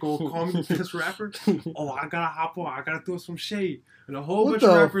 you ain't gonna call me this rapper? Oh, I gotta hop on. I gotta throw some shade. And a whole What bunch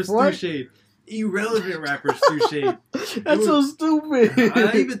of the rappers threw fuck? shade. Irrelevant rappers threw shade. That's so stupid.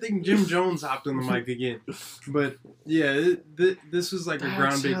 I even think Jim Jones hopped on the mic again. But yeah, this was like a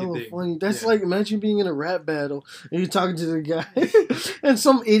That's groundbreaking hella thing. funny. That's Yeah. like, imagine being in a rap battle and you're talking to the guy and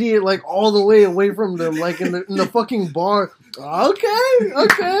some idiot like all the way away from them, like in the fucking bar. Okay. Oh,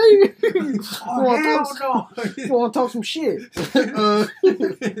 You want to talk some shit?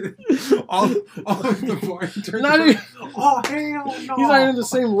 all of the bartenders. Not even- Oh hell no! He's not in the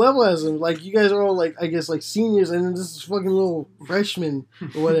same level as him. Like, you guys are all like, I guess, like seniors, and then this is fucking little freshman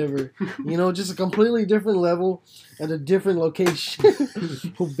or whatever. You know, just a completely different level at a different location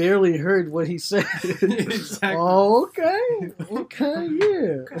who barely heard what he said. Exactly. Oh, okay,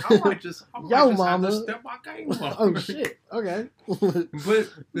 yeah. I might just Yo, have to mama. step my game up. Oh shit. Okay. But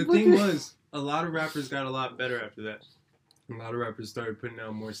the thing was, a lot of rappers got a lot better after that. A lot of rappers started putting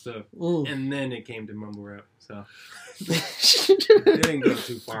out more stuff, Mm. and then it came to mumble rap. So it didn't go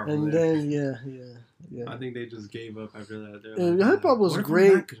too far from And there. then yeah. I think they just gave up after that. They're Yeah, like, hip hop was what if I'm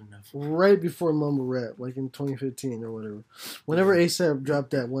great. not good enough? Right before mumble rap, like in 2015 or whatever. Whenever ASAP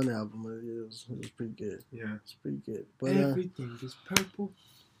dropped that one album, it was pretty good. Yeah. It's pretty good. But Everything is purple.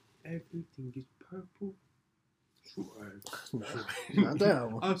 Everything is purple. not that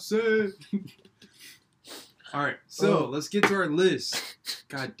one. I said. All right, so let's get to our list.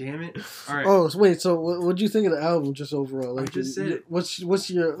 God damn it! All right. Oh, so wait. So, what do you think of the album, just overall? Like, just said it. What's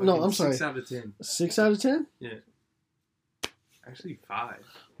your? No, Fucking I'm sorry. 6 out of 10. 6 out of 10. Actually, 5.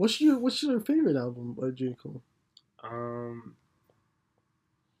 What's your favorite album by J. Cole?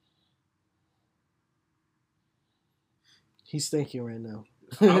 He's thinking right now.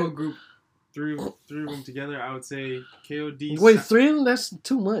 I would group three of them together. I would say KOD. Wait, 3 of them? That's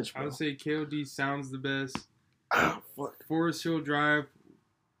too much, I bro. would say KOD sounds the best. Ah, fuck. Forest Hill Drive.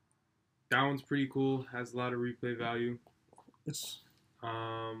 That one's pretty cool. Has a lot of replay value. It's Hold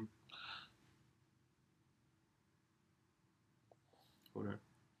on.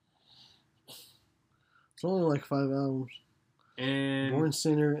 it's only like 5 albums. And Born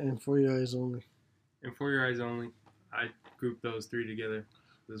Sinner and For Your Eyes Only. For Your Eyes Only. I grouped those 3 together.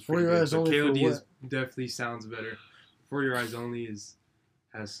 It was For pretty Your good. Eyes But Only for KOD what? definitely sounds better. For Your Eyes Only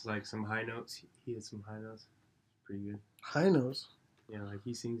has like some high notes. He has some high notes. Pretty good. High Notes. Yeah, like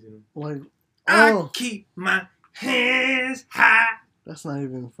he sings in them. Like, I oh, keep my hands high. that's not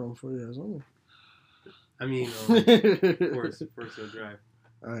even from For Your Eyes Only. I mean, Forest Hill Drive.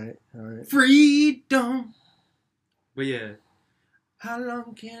 Alright. Freedom. But yeah. How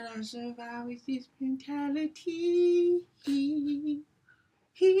long can I survive with this mentality?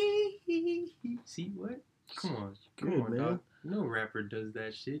 See what? Come on. Good, Come on, man. dog. No rapper does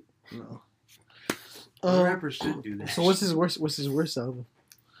that shit. No. No rapper should do that. So what's his worst album?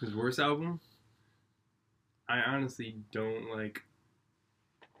 His worst album? I honestly don't like.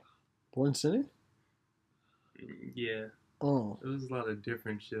 Born Sinner? Yeah. Oh. There was a lot of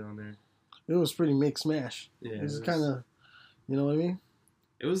different shit on there. It was pretty mixed smash. Yeah. It was kind of, you know what I mean?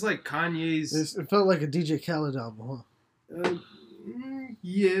 It was like Kanye's. It felt like a DJ Khaled album, huh?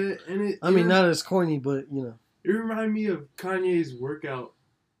 Yeah, and I mean, not as corny, but, you know. It reminded me of Kanye's workout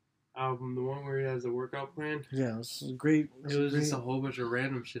album, the one where he has a workout plan. Yeah, it's great. It was just a whole bunch of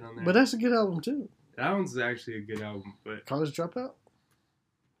random shit on there. But that's a good album, too. That one's actually a good album, but College Dropout?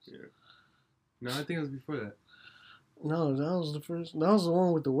 no, I think it was before that. No, that was the first. That was the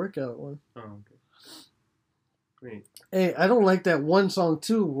one with the workout one. Oh, okay. Wait, Hey, I don't like that one song,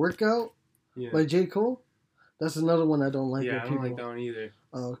 too, Workout, yeah, by J. Cole. That's another one I don't like. yeah, with I don't people. like that one either.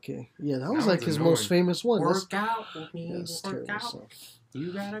 Oh, okay. Yeah, that was That like one's his annoying. most famous one. That's, out with me, that's terrible song.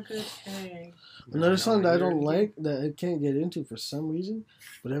 You got a good thing. Another song that I don't like. like, that I can't get into for some reason,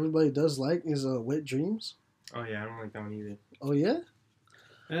 but everybody does like, is Wet Dreams. Oh yeah, I don't like that one either. Oh, yeah?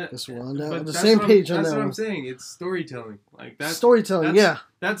 Eh, Guess we're on that, but the that's same what page on That's that what one. I'm saying. It's storytelling. Like that's Storytelling, yeah.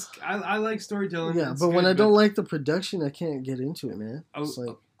 I like storytelling. Yeah, It's but when good, I don't like the production, I can't get into it, man. A, It's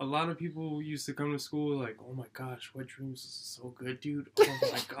like, a lot of people used to come to school like, oh my gosh, Wet Dreams is so good, dude. Oh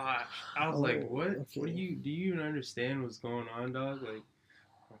my gosh. I was like, what? okay. What do you even understand what's going on, dog? Like,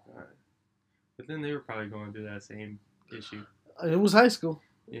 oh my god. But then they were probably going through that same issue. it was high school.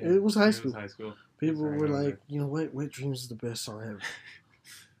 Yeah, It was high It school. was high school. People Sorry, were no, like, you know what? Wet Dreams is the best song ever.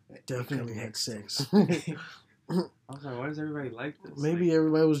 Definitely had sex. I was like, why does everybody like this? Maybe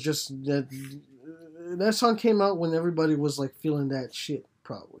everybody was just that. That song came out when everybody was like feeling that shit,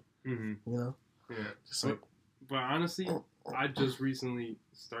 probably. Mm-hmm. You know, Yeah. just like But honestly, I just recently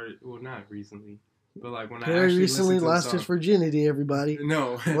started. Well, not recently, but like when I Harry actually recently listened to the lost his song- virginity. Everybody,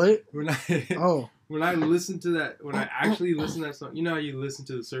 No. what? when I Oh, when I listened to that, when I actually listened to that song, you know how you listen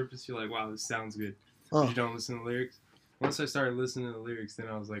to the surface, you're like, wow, this sounds good. But oh, you don't listen to the lyrics. Once I started listening to the lyrics, then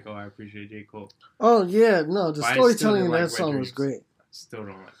I was like, oh, I appreciate J. Cole. oh yeah. No, the But I storytelling still in didn't that like song Wet was Dreams. great. I still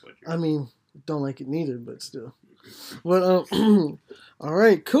don't like what I you're mean, don't like it neither, but still. But all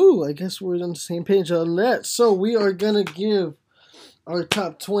right, cool. I guess we're on the same page on that. So we are gonna give our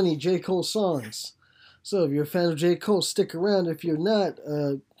top 20 J. Cole songs. So if you're a fan of J. Cole, stick around. If you're not,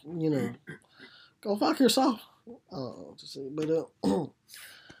 you know, go fuck yourself. I don't know what to say, but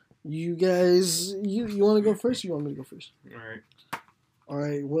you guys, you want to go first? Or you want me to go first? All right. All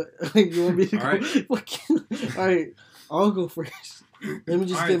right, what you want me to All go? All right, I'll go first. Let me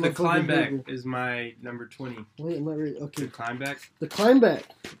just All get right, my the climb back burger. is my number 20. Wait, I'm not ready. The Okay, climb back. the climb back.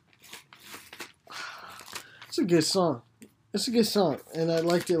 It's a good song. It's a good song, and I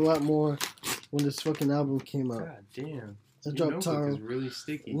liked it a lot more when this fucking album came out. God damn. I Your dropped notebook Taro. is really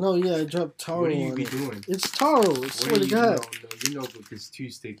sticky. No, yeah, I dropped Taro What do you on be it. doing? It's Taro. I swear to God. No, your notebook is too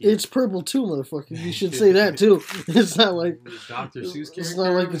sticky. It's purple too, motherfucker. You should say that too. It's not like Dr. Seuss character. it's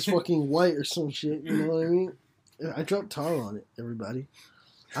not like it's fucking white or some shit. You know what I mean? I dropped Taro on it, everybody.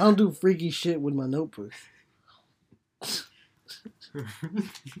 I don't do freaky shit with my notebook.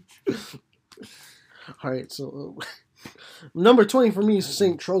 All right, so number 20 for me is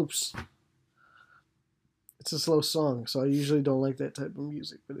Saint Tropes. It's a slow song, so I usually don't like that type of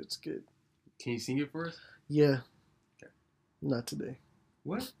music, but it's good. Can you sing it for us? Yeah. Okay. Not today.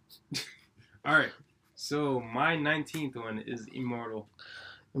 What? All right. So my 19th one is Immortal.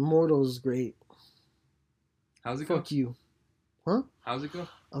 Immortal is great. How's it go? Fuck you. How's it go?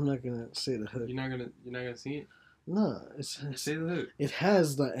 I'm not gonna say the hook. You're not gonna sing it? Nah, Say the hook. it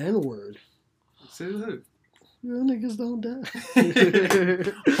has the N word. Say the hook. Real niggas don't die.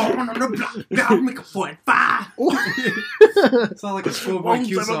 Born on the block, gotta make a 45. It's not like a Schoolboy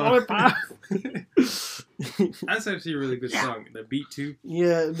Q song. That's actually a really good song. The beat too.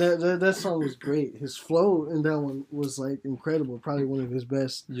 Yeah, that song was great. His flow in that one was like incredible. Probably one of his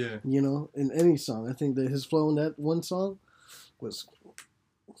best. Yeah. You know, in any song. I think that his flow in that one song was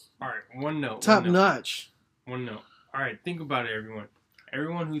All right. One note. top one note. notch. One note. All right. Think about it, everyone.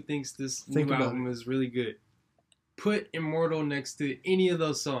 Everyone who thinks this Think new about album is really good, put Immortal next to any of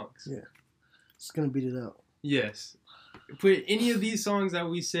those songs. Yeah. It's gonna beat it out. Yes. Put any of these songs that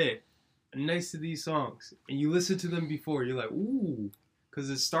we said next to these songs, and you listen to them before, you're like, ooh, because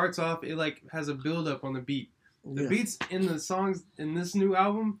it starts off, it like has a build up on the beat. The Yeah. beats in the songs in this new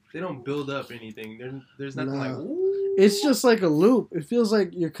album, they don't build up anything. There's nothing like, Nah. ooh. It's just like a loop. It feels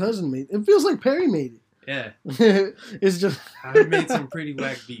like your cousin made it. It feels like Perry made Yeah, it. It's just I made some pretty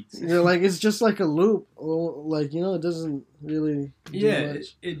whack beats. you know, like it's just like a loop. Or like, you know, it doesn't really do Yeah,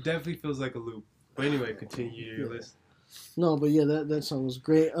 much. it definitely feels like a loop. But anyway, continue your Yeah. list. No, but yeah, that song was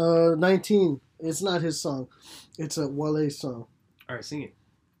great. 19. It's not his song. It's a Wale song. All right, sing it.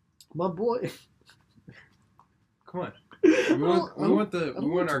 My boy. Come on. We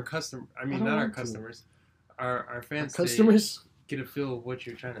want our to. customer. I I mean, don't not our want to. customers. Our fans. Customers. Get a feel of what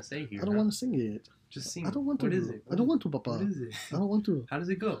you're trying to say here. I don't want to sing it. Just sing. I don't want to. What is it? I don't want to, Papa. What is it? I don't want to. How does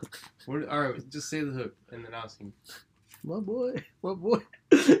it go? All right, just say the hook and then I'll sing. My boy. My boy.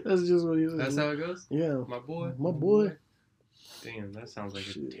 That's just what he said. That's how it goes. Yeah. My boy. My boy. Damn, that sounds like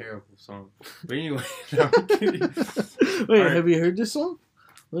Shit. a terrible song. But anyway, no, I'm kidding. Wait, Alright. have you heard this song?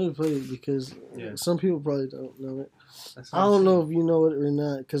 Let me play it because Yeah. some people probably don't know it. That's I what I'm don't know saying. if you know it or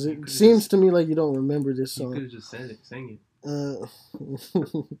not because You it could've seems just- to me like you don't remember this You could song. have just said it, sang it.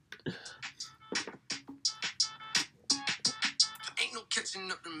 Ain't no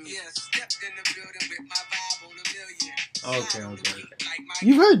catching up to me. Yeah, stepped in the building with my vibe on a million. Okay. Like my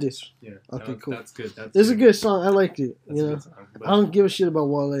You've heard this. Yeah. Okay, cool. That's good. That's It's a good song. I liked it. That's You a know, good song. But I don't give a shit about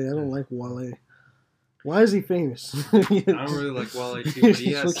Wale. I don't like Wale. Why is he famous? I I don't really like Wale too, but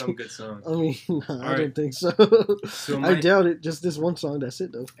he has some good songs. I mean, nah, I Alright. don't think so. So I my, doubt it. Just this one song. That's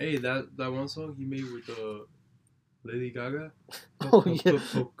it, though. hey, that one song he made with Lady Gaga. Oh, yeah.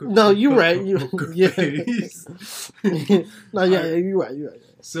 No, you're right. Yeah. No, yeah, you're right. You're right.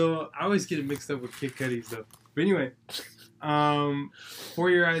 So I always get it mixed up with Kid Cudi's though. But anyway, For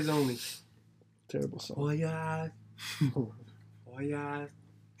Your Eyes Only. Terrible song. For your eyes, for your eyes,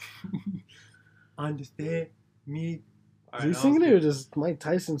 understand me Is he singing it or just Mike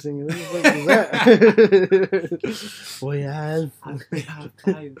Tyson singing? What the fuck is that? Boy,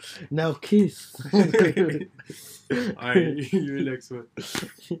 now kiss. Alright, your next one.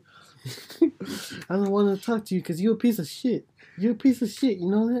 I don't want to talk to you because you're a piece of shit. You're a piece of shit, you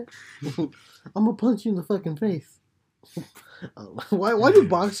know that? I'm gonna punch you in the fucking face. Why do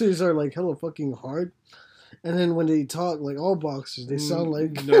boxers are like hella fucking hard? And then when they talk, like all boxers, they sound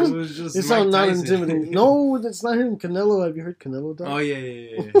like no, it was just they sound Mike not Tyson. intimidating. No, that's not him. Canelo, have you heard Canelo talk? Oh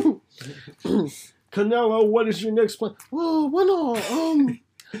yeah. Canelo, what is your next plan? Oh, bueno,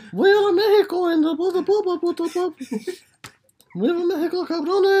 voy a Mexico and Viva Mexico,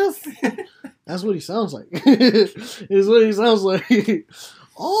 cabrones. That's what he sounds like. Is what he sounds like.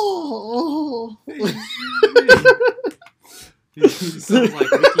 Oh. He sounds like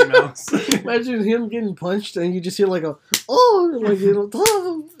Mickey Mouse. Imagine him getting punched and you just hear like a like you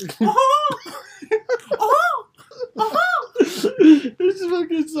know. It just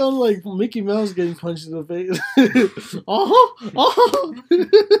fucking sounds like Mickey Mouse getting punched in the face.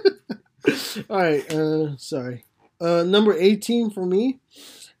 All right, sorry. Number 18 for me.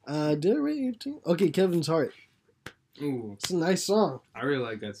 Did I rate 18? Okay, Kevin's Heart. Ooh, It's a nice song. I really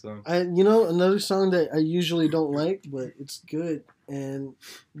like that song. Another song that I usually don't like, but it's good, and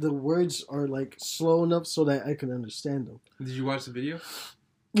the words are like slow enough so that I can understand them. Did you watch the video?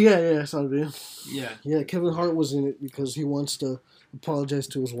 Yeah, I saw the video. Yeah. Yeah, Kevin Hart was in it because he wants to apologize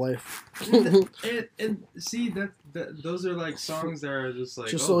to his wife. and see that those are like songs that are just like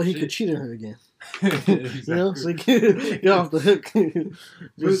Just so he shit. could cheat on her again. Exactly. You know, so he can get off the hook.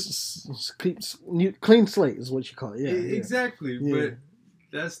 just clean slate is what you call it. Yeah, yeah. Exactly, Yeah. but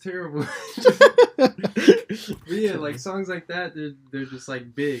that's terrible. But yeah, like songs like that, they're just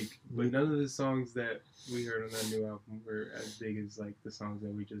like big, but none of the songs that we heard on that new album were as big as like the songs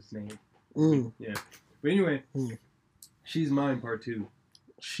that we just named. Mm. Yeah, but anyway, Mm. She's Mine Part 2.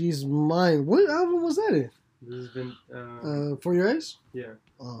 She's Mine. What album was that in? This has been For Your Eyes? yeah.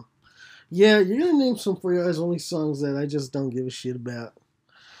 Oh. Yeah, you're going to name some For Your Eyes only songs that I just don't give a shit about.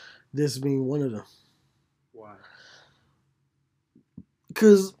 This being one of them. Why?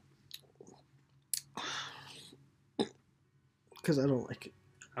 Because I don't like it.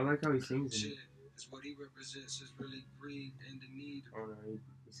 I like how he sings it. Shit is what he represents is really greed and the need. Oh no, he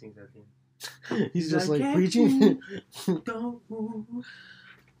sings that thing. He's just like "Can't preaching. Don't move."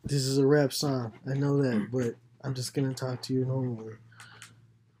 This is a rap song. I know that, but I'm just going to talk to you normally.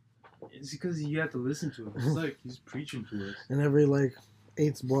 It's because you have to listen to it. It's like he's preaching to us. And every like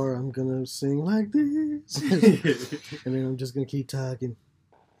 8th bar, I'm going to sing like this. And then I'm just going to keep talking.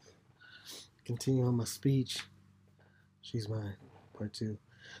 Continue on my speech. She's Mine, Part 2.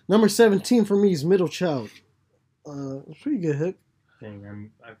 Number 17 for me is Middle Child. It's a pretty good hook.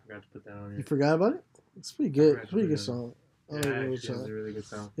 Dang, I forgot to put that on You here. forgot about it? It's pretty good. forgot to Pretty put good it song. I Yeah, like Middle actually, it's Child. a really good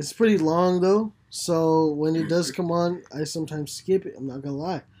song. It's pretty long though, so when it does come on, I sometimes skip it. I'm not gonna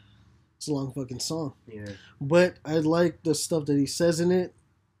lie. It's a long fucking song. Yeah. But I like the stuff that he says in it.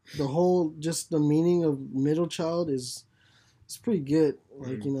 The whole, just the meaning of Middle Child is pretty good.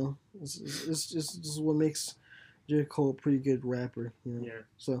 Like, you know, it's just what makes J. Cole a pretty good rapper, you know. Yeah.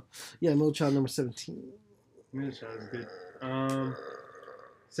 So, yeah, Middle Child number 17. Middle Child is good.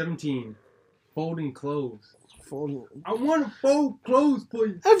 17. Folding Clothes. Folding. I want to fold clothes for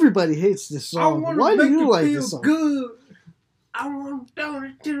you. Everybody hates this I song. want Why to do make you you like feel this song? good. I want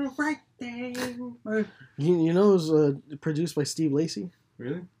to do the right thing. You know it was produced by Steve Lacy?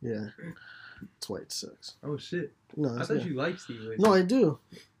 Really? Yeah. That's why it sucks. Oh shit! No, I it's thought not. you liked Steve Lacy. No, I do.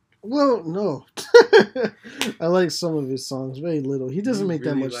 Well, no. I like some of his songs, very little. He doesn't You make that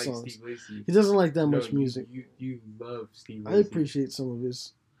really much like songs. Steve Lacy. He doesn't like that No, much music. You love Steve I Lacy. appreciate some of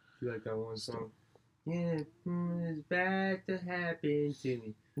his. You like that one song? Yeah, it's back to happen to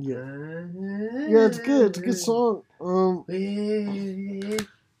me. Yeah. Yeah, it's good. It's a good song.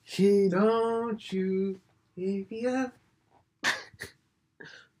 He Don't you pick me up?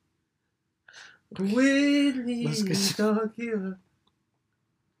 Whitney, Let's get- talk you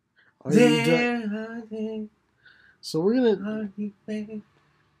are you done? there. So we're gonna get back.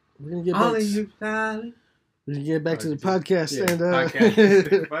 We're gonna get back to the podcast and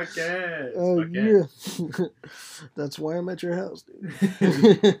podcast. Podcast. Oh Podcast. yeah, that's why I'm at your house,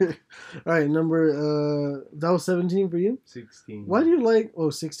 dude. All right, number that was 17 for you. 16. Why do you like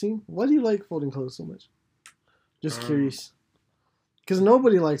 16? Why do you like Folding Clothes so much? Just curious. Because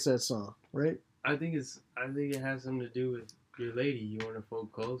nobody likes that song, right? I think it has something to do with your lady. You want to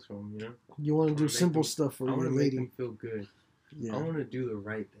fold clothes for them, you know? You want to do make simple them- stuff for I want your to make lady. them feel good. I Yeah, want to do the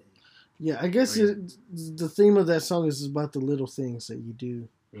right thing. yeah. I guess the theme of that song is about the little things that you do.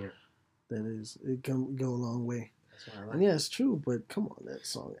 Yeah. That is, it can go a long way. That's why I like And yeah, it's true, but come on, that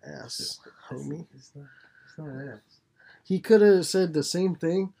song it. ass, homie. It's not ass. He could have said the same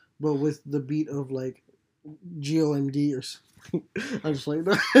thing, but with the beat of like GOMD or something. I'm just like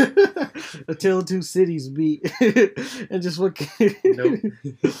a Tale of Two Cities beat, and just what? Nope.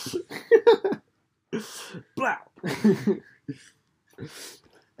 Blow.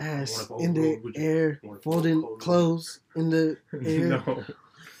 Ass Wanna in the fold, would you- air, wanna folding fold, clothes in the air, No.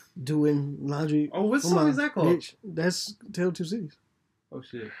 doing laundry. Oh, what for song my is that called? bitch. That's Tale of Two Cities. Oh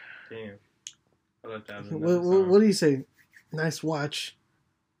shit! Damn. I left out What, another what, song. what do you say? Nice watch,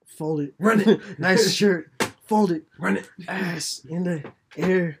 fold it. Run it. Nice shirt, fold it. Run it. Ass in the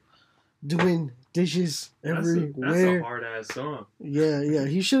air, doing dishes That's a everywhere. hard ass song. Yeah.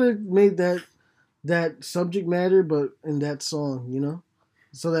 He should have made that subject matter, but in that song, you know,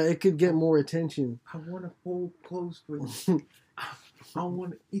 so that it could get more attention. I wanna fold clothes for you. I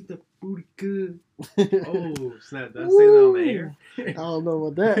wanna eat the booty good. Oh snap! Did I say that on the air? I don't know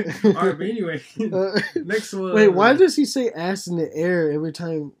about that. All right, but anyway, Uh, next one. wait, why does he say ass in the air every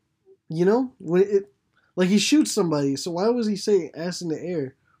time? You know, when it like he shoots somebody. So why was he saying ass in the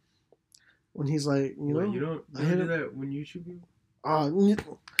air when he's like, you know? Wait, you don't I hit do him. that when you shoot people?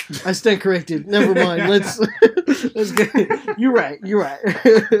 I stand corrected. Never mind. Let's get. You're right.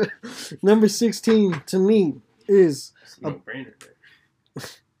 Number 16 to me is It's no brainer.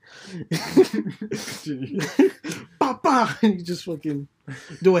 Papa. And you just fucking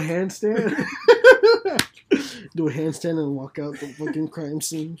do a handstand. Do a handstand and walk out the fucking crime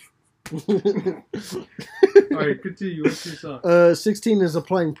scene. All right, continue. What's your song? 16 is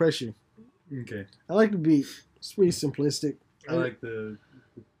applying pressure. Okay, I like the beat. It's pretty simplistic. I like the.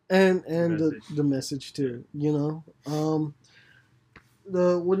 And Message. the message too, you know.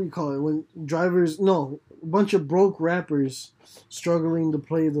 The what do you call it when drivers? No, a bunch of broke rappers struggling to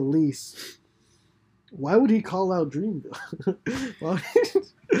play the lease. Why would he call out Dreamville?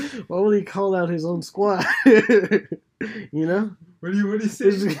 why would he call out his own squad? You know. What do you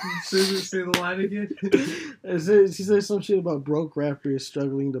say? Say the line again. He said some shit about broke rappers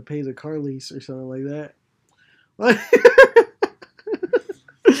struggling to pay the car lease or something like that. Like,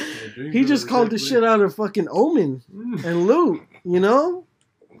 he just called the shit out of fucking Omen and Loot, you know?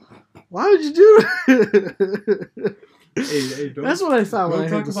 Why would you do that? Hey, don't, That's what I thought when I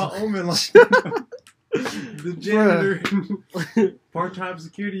don't heard talk the about song. Omen like the janitor, part-time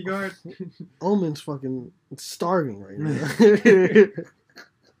security guard. Omen's fucking starving right now.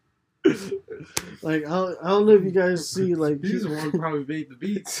 Like, I don't know if you guys see, like... He's the one who probably made the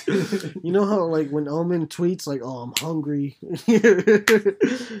beats. You know how, like, when Omen tweets, like, oh, I'm hungry.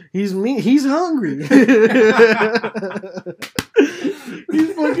 He's hungry.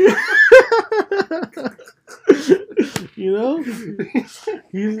 He's fucking... You know?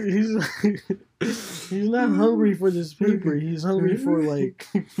 He's not hungry for this paper. He's hungry for, like...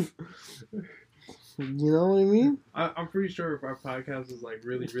 You know what I mean? I'm pretty sure if our podcast was like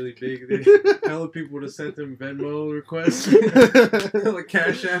really, really big, they hella people would have sent them Venmo requests, like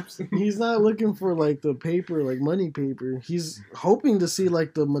cash apps. He's not looking for like the paper, like money paper. He's hoping to see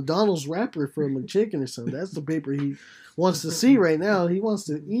like the McDonald's wrapper for a McChicken or something. That's the paper he wants to see right now. He wants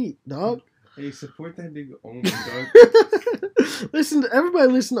to eat, dog. Hey, support that nigga Omen, dog.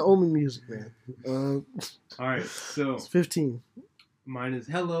 Everybody listen to Omen music, man. All right, so It's 15. mine is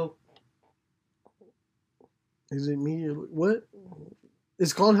Hello. Is it me or what?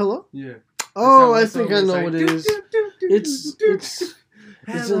 It's called Hello? Yeah. Oh, That's I that think one I song know where what it's it like, is. "Do, do, do, It's do, do, it's do.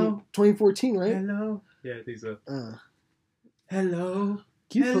 it's in Hello. 2014, right? Hello. Yeah, I think so. Uh, Hello.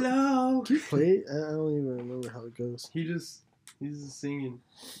 can you Hello. can you play it? I don't even remember how it goes. He's just singing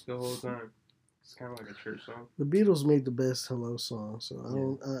the whole time. It's kind of like a church song. The Beatles made the best Hello song,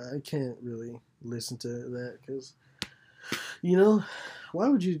 so I can't really listen to that because, you know, why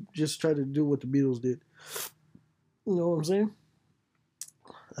would you just try to do what the Beatles did? You know what I'm saying?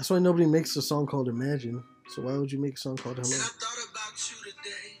 That's why nobody makes a song called Imagine. So why would you make a song called And Hello? I thought about you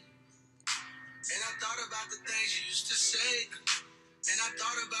today. And I thought about the things you used to say. And I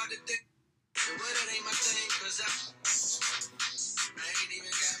thought about the thing. Well, that ain't my thing, cause I ain't even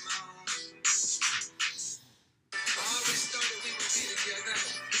got my own. I always thought that we would be together.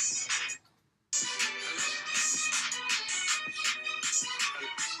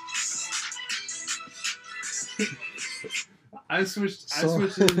 I switched So-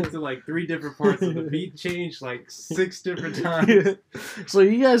 it into like 3 different parts of the beat changed like 6 different times. So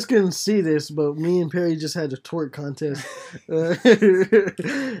you guys couldn't see this, but me and Perry just had a twerk contest.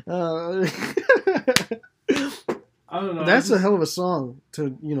 I don't know. That's a hell of a song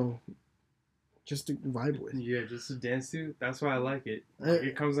to, you know, just to vibe with. Yeah, just to dance to. That's why I like it. I- Like,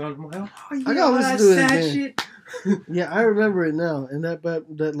 it comes on. I'm like, oh, yeah, I gotta listen that's to it sad again. shit. Yeah, I remember it now, and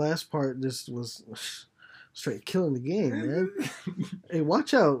that last part just was straight killing the game, man. Hey,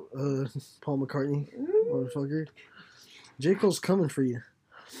 watch out, Paul McCartney, motherfucker. J. Cole's coming for you.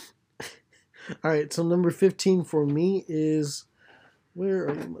 All right, so number 15 for me is where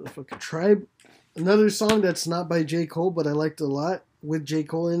are you, motherfucker? Tribe. Another song that's not by J. Cole, but I liked it a lot with J.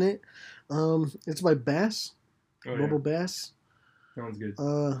 Cole in it. It's by Bass, Oh, Bubble yeah. Bass. That one's good.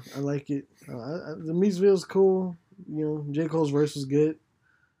 I like it. The music video's cool. You know, J. Cole's verse was good.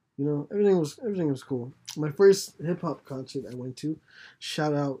 You know, everything was cool. My first hip hop concert I went to.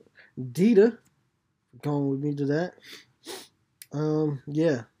 Shout out Dita for going with me to that.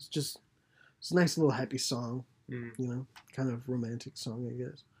 Yeah, it's a nice little happy song. Mm. You know, kind of romantic song, I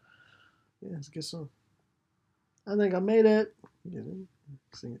guess. Yeah, it's a good song. I think I made it. You know,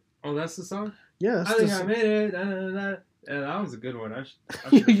 sing it. Oh, that's the song? Yeah, that's I the think I song. made it. Da, da, da. Yeah, that was a good one. I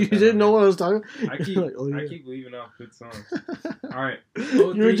You didn't know what I was talking about? I keep, Like, oh, I yeah. keep leaving off good songs. All right. You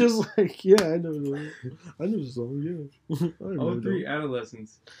were 03. just like, yeah, I know the song, yeah. I remember 03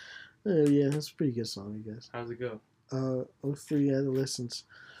 Adolescence. that. Yeah, that's a pretty good song, I guess. How's it go? 03 Adolescence.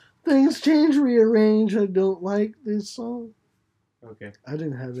 Things change, rearrange. I don't like this song. Okay. I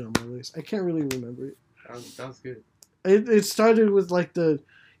didn't have it on my list. I can't really remember it. That was good. It started with like the,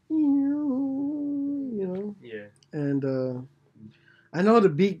 you know, Yeah. and I know how the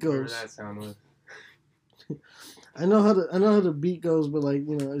beat Whatever goes. that sound was. I know how the beat goes, but like,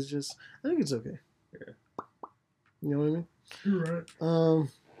 you know, it's just, I think it's okay. Yeah. You know what I mean? You're right.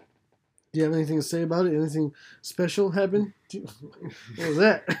 Do you have anything to say about it? Anything special happened? What was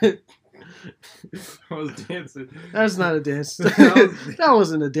that? I was dancing. That's not a dance. That That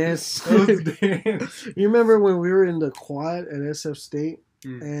wasn't a dance. That was a dance. You remember when we were in the quad at SF State?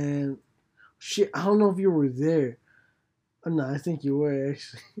 Mm. And shit, I don't know if you were there. Oh, no, I think you were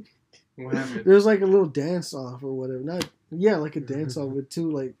actually. What happened? There was like a little dance off or whatever. Like a dance off with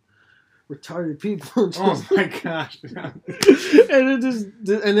two like retarded people. Oh my gosh. And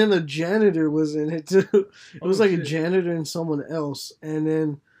then the janitor was in it too. It was Oh, like a shit. janitor and someone else, and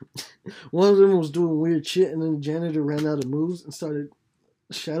then one of them was doing weird shit, and then the janitor ran out of moves and started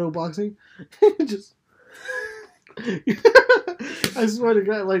shadow boxing. Just, I swear to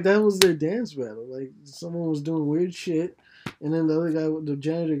God, like that was their dance battle. Like someone was doing weird shit, and then the other guy, the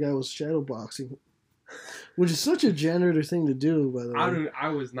janitor guy, was shadow boxing. Which is such a janitor thing to do, by the way. I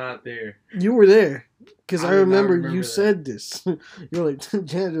was not there. You were there. Because I I did not remember remember you that. said this. You're like, the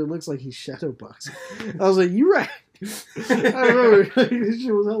janitor looks like he's shadow boxing. I was like, you're right. I remember. This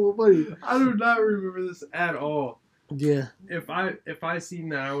shit was hella funny. I do not remember this at all. Yeah. If I seen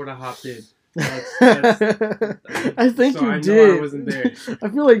that, I would have hopped in. That's, I think so you I know did. I wasn't there. I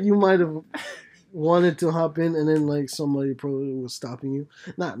feel like you might have wanted to hop in, and then like somebody probably was stopping you.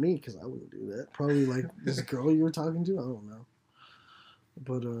 Not me, because I wouldn't do that. Probably like this girl you were talking to. I don't know.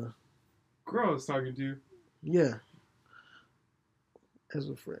 But Girl I was talking to. yeah. As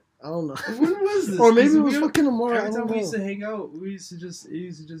a friend, I don't know. When was this? Or maybe 'Cause it was we- fucking tomorrow. I Every don't time we used know. to hang out, it used to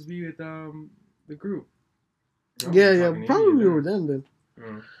just be with the group. I wasn't Yeah, talking to probably you we then. were then.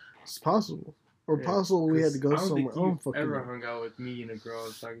 Mm. It's possible. Or Yeah, possible we had to go 'cause I don't somewhere. think I you don't fucking ever know. hung out with me and a girl I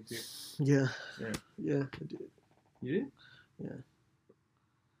was talking to. Yeah. Yeah. Yeah, I did. You did? Yeah.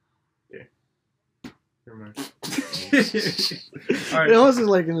 Yeah. Never mind. All It right. wasn't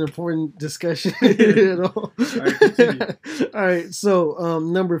like an important discussion at all. Alright, continue. All right, so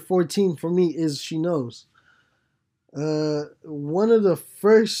number 14 for me is She Knows. One of the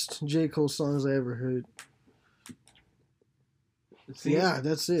first J. Cole songs I ever heard. Sing it. Yeah,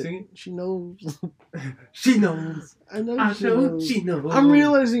 that's it. Sing it. She knows. She knows. I know I she know knows. she knows. I'm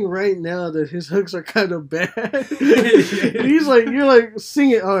realizing right now that his hooks are kind of bad. He's like, you're like,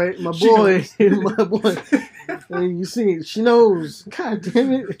 sing it, all right, my She boy, knows. my boy. And you sing it. She knows. God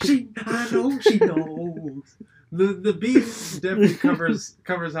damn it. I know she knows. The beat definitely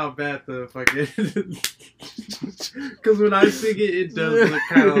covers how bad the fucking. Because when I sing it, it does look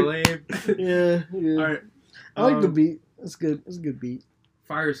kind of lame. Yeah, yeah. All right. I like the beat. It's good. It's a good beat.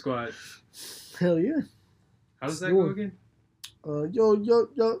 Fire Squad. Hell yeah. How does that Cool. go again? Yo.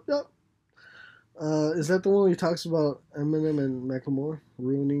 Is that the one where he talks about Eminem and Macklemore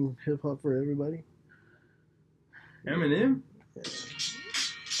ruining hip hop for everybody? Eminem?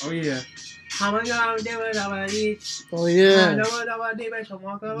 Oh yeah. Oh yeah.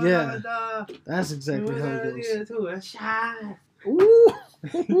 Yeah. That's exactly how it goes.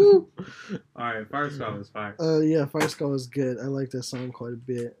 Ooh. Alright, Fire Squad was fire. Yeah, Fire Squad was good. I like that song quite a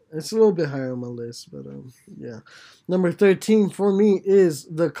bit. It's a little bit higher on my list, but yeah. Number 13 for me is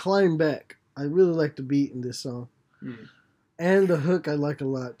The Climb Back I really like the beat in this song. Mm. And the hook I like a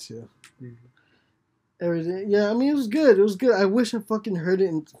lot too. Mhm. Everything, yeah. I mean, it was good. It was good. I wish I fucking heard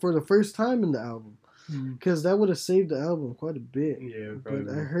it for the first time in the album, because that would have saved the album quite a bit. Yeah, But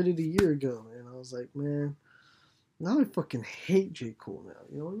probably. I heard it a year ago, and I was like, man, now I fucking hate J. Cole now.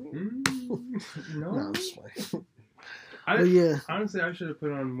 You know what I mean? No. No, I'm just playing. I, But yeah, honestly, I should have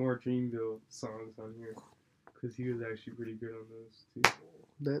put on more Dreamville songs on here. Because he was actually pretty good on those, too.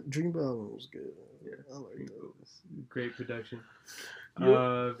 that Dreamville album was good. Yeah, I like that. Dreamville was great production.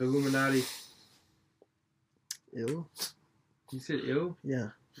 Yep. The Illuminati. Ill? You said ill?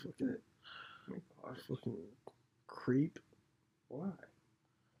 Yeah. Fucking, Oh my gosh. fucking creep. Why?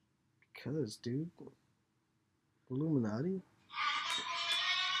 Because, dude. Illuminati?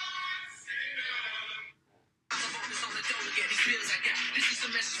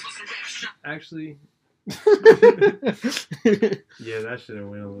 Actually, yeah, that should have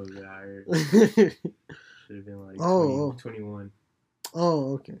went a little bit higher. Should have been like 21.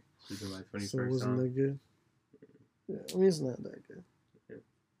 Oh, okay. Should have been my 21st So it wasn't song. that good? Yeah, I mean, it's not that good. Yeah.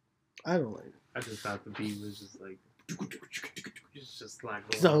 I don't like it. I just thought the beat was just like, it's just like.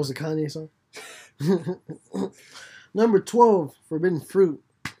 That was a Kanye song. Number 12, Forbidden Fruit.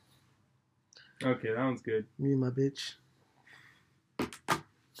 Okay, that one's good. Me and my bitch.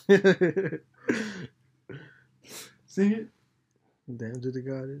 Sing it. Down to the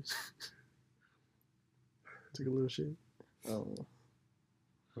goddess. Took a little shit. Oh.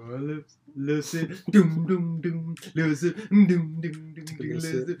 Oh, listen, doom, doom, doom, listen, doom, doom, doom,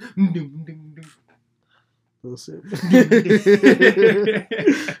 listen, doom, doom, doom. Little sip.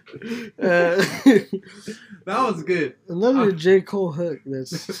 That was good. Another J. Cole hook.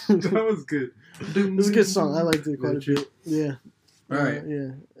 That's That was good. it's a good song. I liked it quite a bit. Yeah. All right.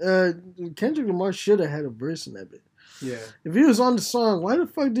 Yeah. Kendrick Lamar should have had a verse in that bit. Yeah. If he was on the song, why the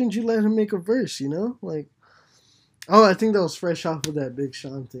fuck didn't you let him make a verse? You know, like. Oh, I think that was fresh off of that Big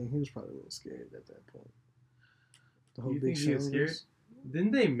Sean thing. He was probably a little scared at that point. The whole You Big think he was Sean scared? verse.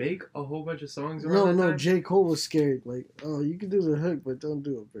 Didn't they make a whole bunch of songs around No, that no, time? J. Cole was scared. Like, oh, you can do the hook, but don't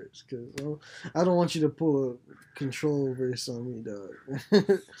do a verse. Because I don't want you to pull a control verse on me, dog.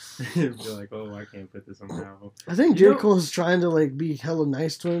 Be like, oh, I can't put this on the album. I think You J. know- Cole's trying to, like, be hella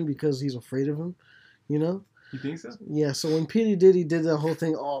nice to him because he's afraid of him. You know? You think so? Yeah, so when P. Diddy did that whole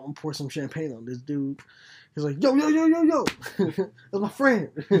thing, oh, I'm going to pour some champagne on this dude. He's like, yo, yo, yo, yo, yo. That's my friend.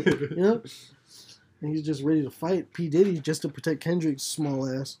 You know? And he's just ready to fight P. Diddy just to protect Kendrick's small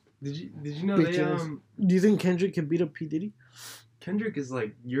ass. Did you know Bitch they ass. Do you think Kendrick can beat up P. Diddy? Kendrick is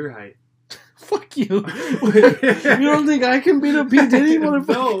like your height. Fuck you. You don't think I can beat up P. Diddy,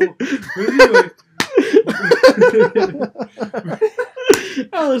 motherfucker? No.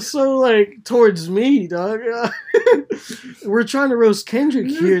 That was so, like, towards me, dog. We're trying to roast Kendrick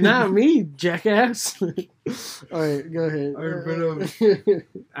here, not me, jackass. All right, go ahead. All right,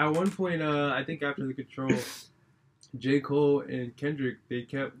 At one point, I think after the Control, J. Cole and Kendrick, they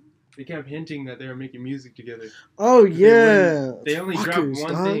kept hinting that they were making music together. Oh, yeah. They only dropped Fuckers,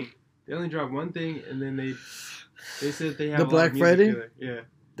 one dog. thing. They only dropped one thing, and then they said they have The a lot Black of music Friday? together. Yeah.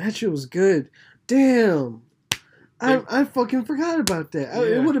 That shit was good. Damn. I fucking forgot about that.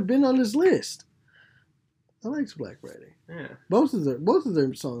 It Yeah. would have been on this list. I liked Black Friday. Yeah. Both of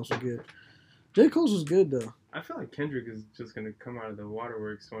their songs were good. J. Cole's was good though. I feel like Kendrick is just gonna come out of the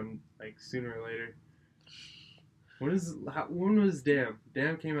waterworks one like sooner or later. When was Damn?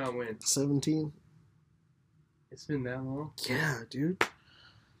 Damn came out when? 17. It's been that long. Yeah, dude.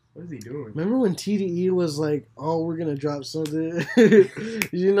 What is he doing? Remember when TDE was like, "Oh, we're gonna drop something." Did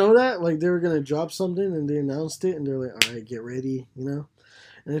you know that? Like they were gonna drop something and they announced it and they're like, "All right, get ready," you know.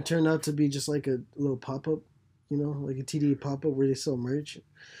 And it turned out to be just like a little pop up, you know, like a TDE pop up where they sell merch.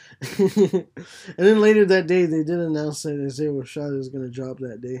 And then later that day, they did announce that Isaiah Rashad is gonna drop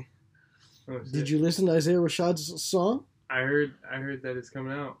that day. Oh, shit. Did you listen to Isaiah Rashad's song? I heard that it's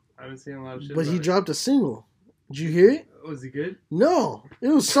coming out. I've been seeing a lot of shit. But he about dropped a single. Did you hear it? it. Was he good? No, it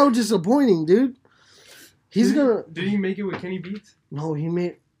was so disappointing, dude. Did he make it with Kenny Beats? No, he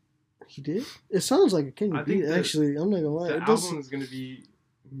did. It sounds like a Kenny I think beat. Actually, I'm not gonna lie. The It does. album is gonna be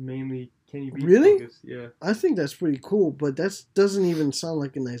mainly Kenny Beats. Really? focused. Yeah. I think that's pretty cool, but that doesn't even sound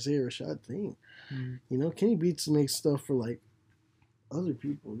like an Isaiah Rashad thing. Mm. You know, Kenny Beats makes stuff for like other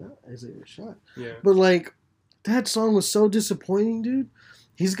people, not Isaiah Rashad. Yeah. But like, that song was so disappointing, dude.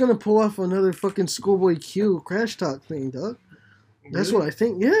 He's gonna pull off another fucking Schoolboy Q Crash Talk thing, dog. That's Really? what I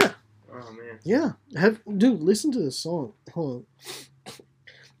think. Yeah, Oh man. yeah. Dude, listen to this song. Hold on.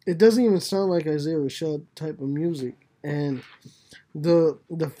 It doesn't even sound like Isaiah Rashad type of music, and the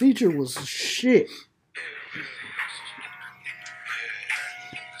feature was shit.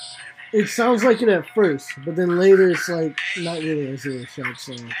 It sounds like it at first, but then later it's like not really a Zero Shot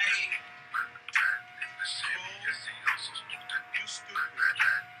song.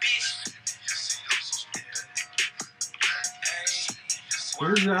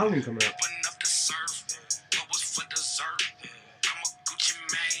 Where's the album coming out?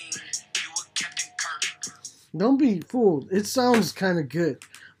 Don't be fooled. It sounds kind of good,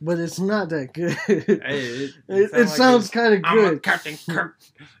 but it's not that good. Hey, it sounds kind of I'm a good. Captain Kirk.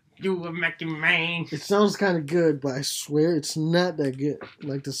 You a Mackie Man. It sounds kind of good, but I swear it's not that good.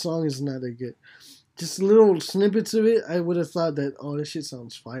 Like, the song is not that good. Just little snippets of it, I would have thought that, oh, this shit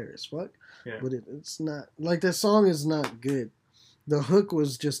sounds fire as fuck. Yeah. But it's not. Like, that song is not good. The hook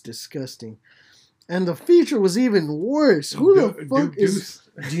was just disgusting. And the feature was even worse. Who the fuck is...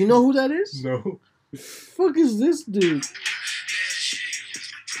 Do you know who that is? No. Fuck is this dude?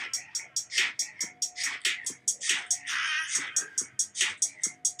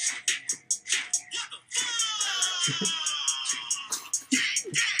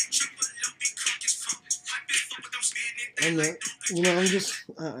 I'm not, I'm just.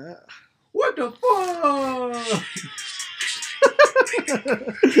 What the fuck?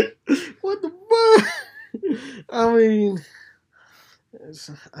 What the fuck? I mean,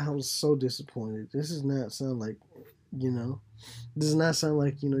 I was so disappointed. This does not sound like, does not sound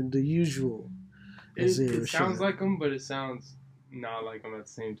like, the usual. It sounds like him, but it sounds not like him at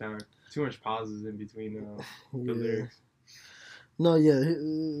the same time. Too much pauses in between the lyrics. No, yeah,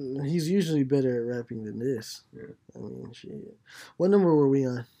 he's usually better at rapping than this. Yeah. I mean, shit. What number were we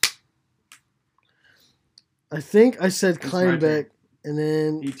on? I think I said Climb Back, and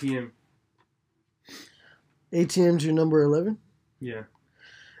then ATM. ATM's your number 11? Yeah.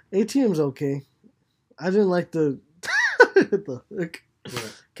 ATM's okay. I didn't like the the hook.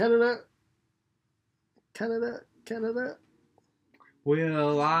 What? Canada.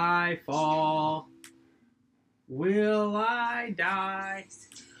 Will I fall? Will I die?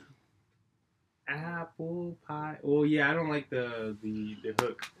 Apple pie. Oh yeah, I don't like the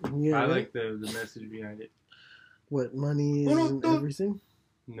hook. Yeah, I right? like the message behind it. What, money is and everything?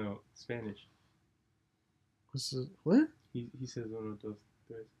 No, Spanish. What's the, what? He says uno, dos,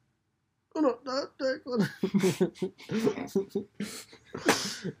 tres. Oh no, not that one.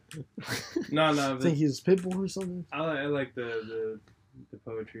 No. I think he's Pitbull or something. I like the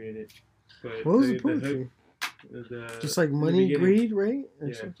poetry in it. But What was the poetry? Just like money, greed, right? Or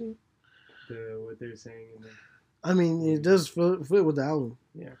Yeah. something? What they're saying in there. I mean, it does fit with the album.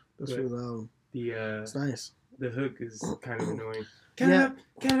 Yeah. Does But fit with the album. It's nice. The hook is kind of annoying. Yeah.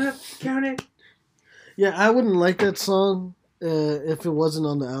 Count it. Yeah, I wouldn't like that song if it wasn't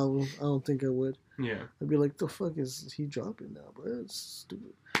on the album. I don't think I would. Yeah. I'd be like, the fuck is he dropping now, bro? That's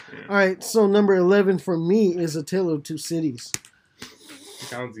stupid. Yeah. All right, so number 11 for me is A Tale of Two Cities.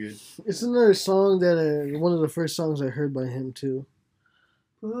 Sounds good. It's another song that one of the first songs I heard by him too.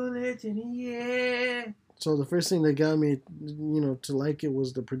 Bullets in the air. So the first thing that got me, to like it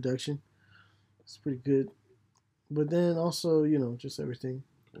was the production. It's pretty good. But then also, just everything.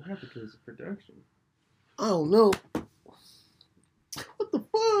 What happened to his production? I don't know. What the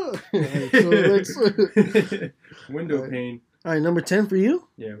fuck? Alright, so let's, Window pane. all right, number 10 for you?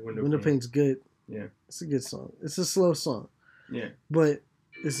 Yeah, Window pane. Pane's good. Yeah. It's a good song. It's a slow song. Yeah. But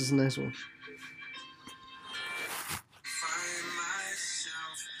this is a nice one.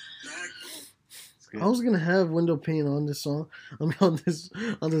 It's good. I was gonna have Window Pane on this song. I mean on this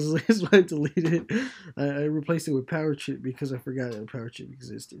list, but I deleted it. I replaced it with Power Chip because I forgot that Power Chip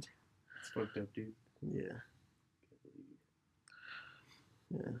existed. It's fucked up, dude. Yeah.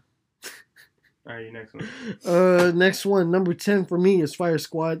 Alright, your next one. Next one, number 10 for me is Fire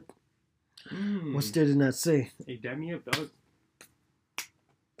Squad. What's there to not say? Hey, dab me up, dog.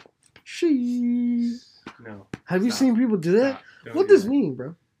 She. No. Have you Stop. seen people do that? Stop. Don't What do does that. mean,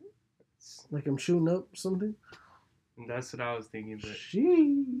 bro? Like I'm shooting up something? That's what I was thinking, but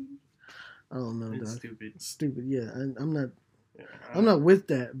She. I don't know, it's dog. stupid. Stupid, yeah. I'm not. Yeah, I'm not with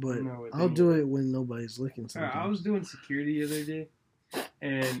that, but I'm not with I'll any do of it when nobody's looking. Sometimes. I was doing security the other day,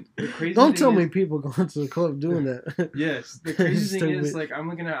 and the crazy Don't thing tell me is- people going to the club doing that. Yes, the crazy thing is, Stupid. like, I'm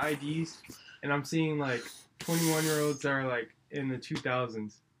looking at IDs, and I'm seeing, like, 21-year-olds that are, like, in the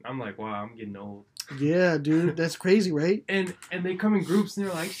 2000s. I'm like, wow, I'm getting old. Yeah, dude, that's crazy, right? And they come in groups, and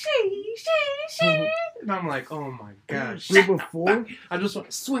they're like, she, and I'm like, oh my gosh. Group of 4. I just want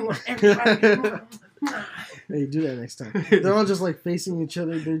to swing on everybody. Hey, do that next time. They're all just like facing each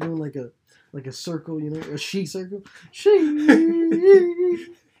other. They're doing like a circle, a she circle. She.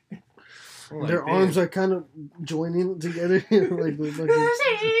 I'm like, Their damn. arms are kind of joining together, like the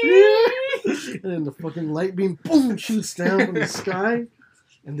fucking, and then the fucking light beam boom shoots down from the sky.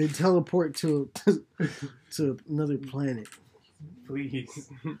 and they teleport to another planet.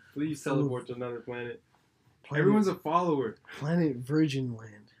 Please teleport to another planet. Everyone's a follower. Planet Virgin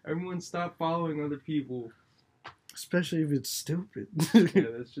Land. Everyone stop following other people. Especially if it's stupid. Yeah,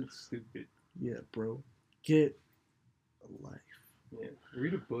 that shit's stupid. Yeah, bro. Get a life. Yeah,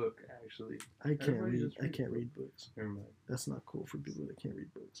 read a book. Actually, I can't Everybody read. just I read can't books. read books. Never mind. That's not cool for people that can't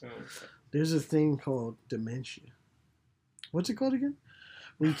read books. Oh, okay. There's a thing called dementia. What's it called again?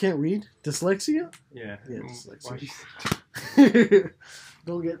 When you can't read? Dyslexia? Yeah. Yeah, Why dyslexia.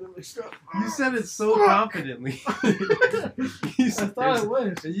 Don't get them mixed up. you said it so confidently. I thought it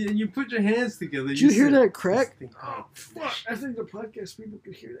was. You put your hands together. Did you hear said, that crack? Oh, Fuck. I think the podcast people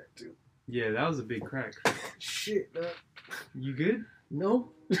could hear that too. yeah, that was a big crack. Shit, dog. You good?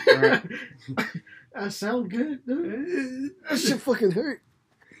 No? Alright. I sound good, dude. That shit fucking hurt.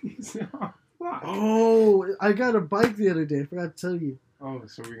 Fuck. Oh, I got a bike the other day. I forgot to tell you. Oh,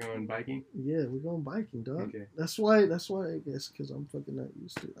 so we're going biking? Yeah, we're going biking, dog. Okay. That's why I guess, because I'm fucking not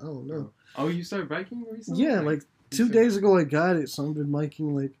used to it. I don't know. Oh, you started biking recently? Yeah, like you 2 said- days ago I got it, so I've been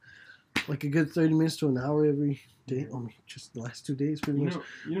biking like a good 30 minutes to an hour every day. I mean, just the last 2 days pretty You much.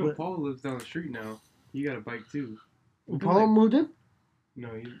 know, But- Paul lives down the street now. He got a bike too. Paul moved in? No,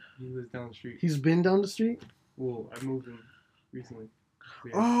 he lives down the street. He's been down the street? Well, I moved him recently.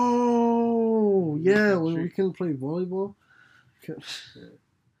 Yeah. Oh, He lives yeah, down the when we street. couldn't play volleyball.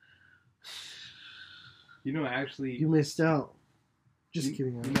 You know, actually, You missed out. Just you,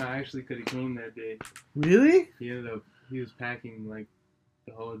 kidding. You know, I actually could have came that day. Really? He was packing like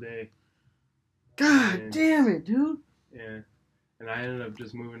the whole day. God Man. damn it, dude. Yeah. And I ended up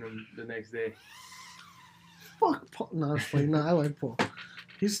just moving him the next day. Fuck Paul. No, it's like, I like Paul.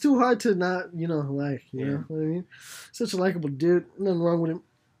 He's too hard to not, like. You Yeah. know what I mean? Such a likable dude. Nothing wrong with him.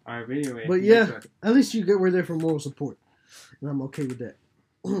 Alright, but anyway. But yeah, at least we're there for moral support. And I'm okay with that.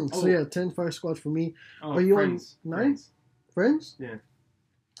 So Oh. yeah, 10 fire squads for me. Oh, Are you on friends, 9? friends. Friends? Yeah.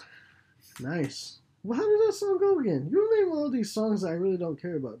 Nice. Well, how did that song go again? You name all these songs that I really don't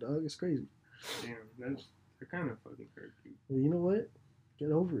care about, dog. It's crazy. Damn, they're kind of fucking hurt, dude. Well, you know what? Get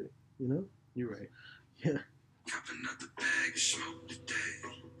over it, you know? You're right. Yeah. Cop another bag of smoke today.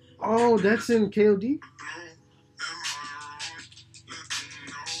 Oh, that's in KOD?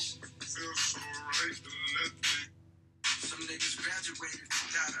 Some niggas graduated,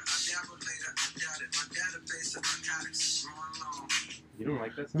 got it. I dabble later, I doubt it. My database of narcotics is growing long. You don't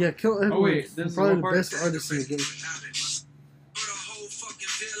like that song? Yeah, Kill Edward. wait, there's Probably one the part- best artist in the game. Without it. For the whole fucking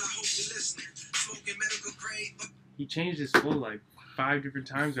bill, I hope you're listening. Smoking medical grade, but He changed his flow like 5 different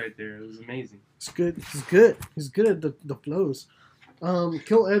times right there. It was amazing. It's good. He's good. He's good at the flows.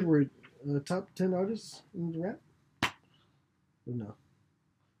 Kill Edward, top 10 artists in the rap? Or no.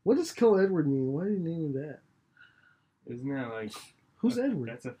 What does Kill Edward mean? Why did he name him that? Isn't that like... Who's Edward?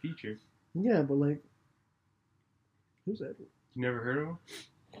 That's a feature. Yeah, but like, who's Edward? You never heard of him?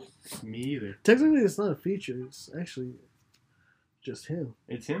 Me either. Technically, it's not a feature. It's actually just him.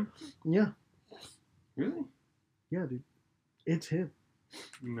 It's him? Yeah, Really? yeah, dude. It's him.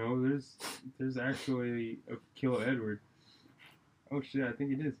 No, there's actually a Kill Edward. Oh shit, I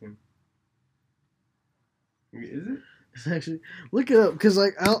think it is him. Is it? It's actually look it up because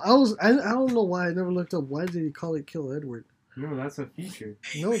like I don't know why I never looked up. Why did he call it Kill Edward? No, that's a feature.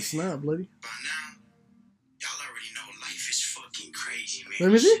 No, it's not, bloody. by now, y'all already know life is fucking crazy, man. Let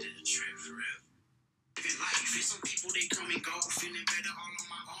me This see. shit is a trip for real. Living life, and some people they come and go, feeling better all on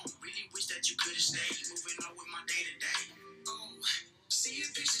my own. Really wish that you could have stayed, moving on with my day to day. Oh, seeing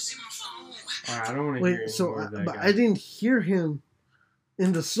pictures in my phone. Alright, I don't want to hear Wait, any so more of that but guy. I didn't hear him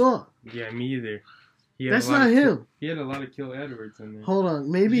in the song. Yeah, me either. He had That's a lot not of him. He had a lot of Kill Edwards in there. Hold on,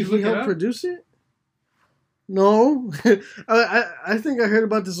 maybe Did you he look it helped up? produce it. No, I think I heard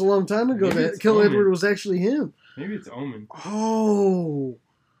about this a long time ago. Maybe That it's Kill Omen. Edward was actually him. Maybe it's Omen. Oh,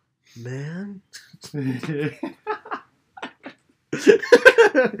 man.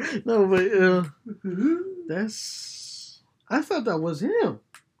 No, but that's. I thought that was him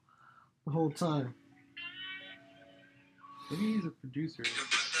the whole time. Maybe he's a producer.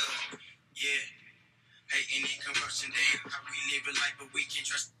 Yeah. Hey, any conversion day, how we live a life, but we can't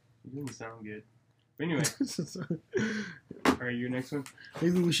trust. He doesn't sound good. But anyway, alright, your next one?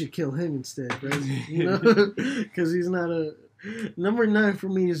 Maybe we should kill him instead, right? You know, because he's not a. Number 9 for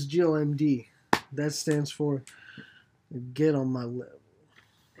me is GLMD. That stands for Get on My Level.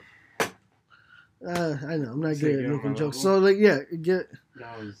 I know I'm not Say good Get at on making My jokes. Level? So like, yeah, get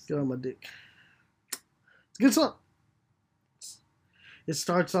That was... on my dick. It's a good song. It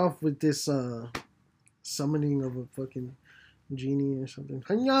starts off with this summoning of a fucking genie or something.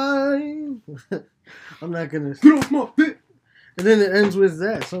 I'm not gonna. Get off my dick! And then it ends with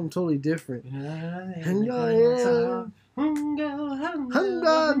that, something totally different.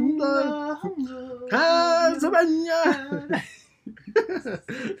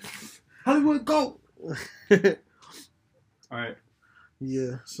 Hollywood, go! Alright.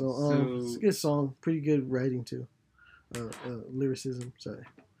 Yeah, so it's a good song. Pretty good writing, too. Lyricism, sorry.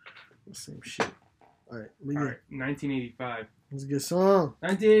 Same shit. Alright, but yeah. Alright, 1985. It's a good song.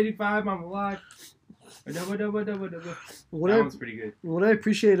 1985, I'm alive. That one's pretty good. What I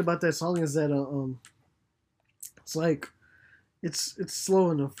appreciate about that song is that it's like it's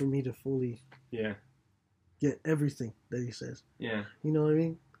slow enough for me to fully get everything that he says. Yeah. You know what I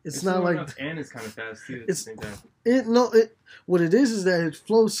mean? It's not slow like enough, and it's kind of fast too at the same time. What it is that it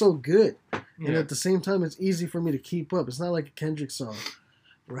flows so good, and Yeah. at the same time it's easy for me to keep up. It's not like a Kendrick song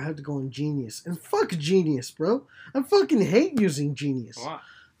where I have to go on Genius. And fuck Genius, bro. I fucking hate using Genius. Why?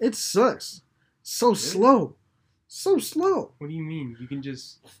 It sucks. So slow. So slow. What do you mean? You can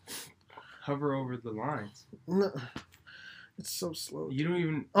just hover over the lines. No, it's so slow. You don't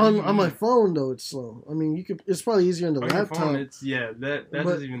even On my phone though, it's slow. I mean, you could. It's probably easier on the on your laptop. phone, that But-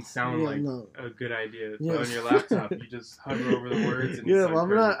 doesn't even sound yeah, like no. a good idea. Yeah. But on your laptop, you just hover over the words. And Yeah, it's but like I'm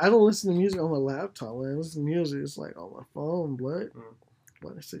not. I don't listen to music on my laptop. When I listen to music, it's like on my phone, blood. Mm. Why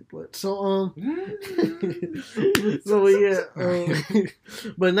did I say blood? So perfect. so yeah.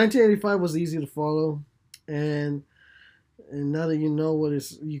 But 1985 was easy to follow, and now that you know what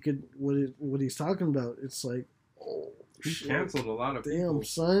he's talking about, it's like, oh He shit. canceled a lot of Damn, people.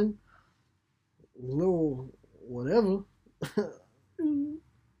 son. Little whatever.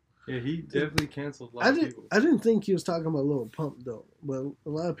 Yeah, he definitely canceled a lot of people. I didn't think he was talking about Lil Pump though, but a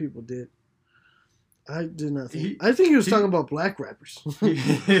lot of people did. I did not think. I think he was talking about black rappers. I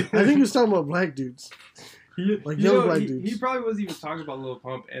think he was talking about black dudes. Like young black dudes. He probably wasn't even talking about Lil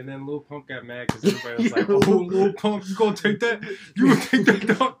Pump, and then Lil Pump got mad because everybody was like, "Oh, Lil Pump, you gonna take that? You gonna take that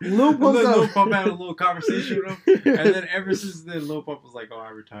dog?" Lil Pump, and then Lil Pump had a little conversation with him, and then ever since then, Lil Pump was like, "Oh, I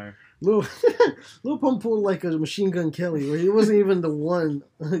retire." Lil Pump pulled like a Machine Gun Kelly, where he wasn't even the one.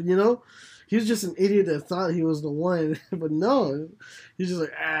 You know, he was just an idiot that thought he was the one, but no, he's just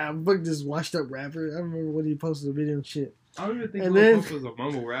like, fuck this washed up rapper. I remember when he posted a video and shit. I don't even think And Lil then- Pump was a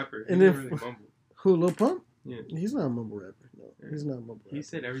mumble rapper. He and didn't then- really mumble. Who, Lil Pump? Yeah. He's not a mumble rapper. No, he's not a mumble rapper. He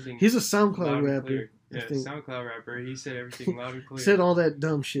said everything. He's a loud SoundCloud and rapper. clear. I Yeah, think. SoundCloud rapper. He said everything loud and clear. Said all that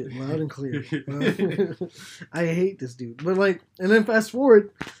dumb shit loud and clear. I hate this dude. But like, and then fast forward,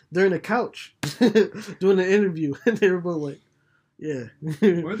 they're in a couch doing an interview, and they were both like, "Yeah,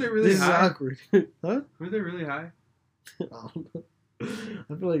 Were they really this is high? awkward." Huh? Were they really high? I don't know.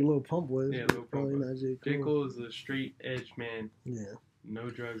 I feel like Lil Pump was. Yeah, but Lil Pump probably was. not J. J. Cole. Cole is a straight edge man. Yeah,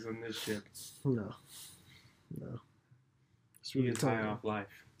 No drugs on this ship. no. It's He really is high tough. off life.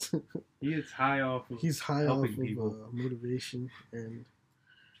 He is high off of He's high off helping of people. motivation and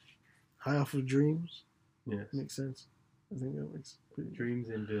high off of dreams. Yes. Makes sense. I think that makes pretty Dreams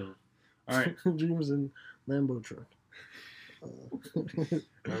and Bill. All right. Dreams and Lambo truck. All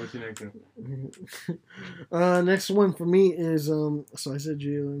right, what's your next one? Next one for me is so I said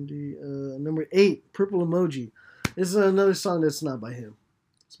JOMD. Number 8, Purple Emoji. This is another song that's not by him.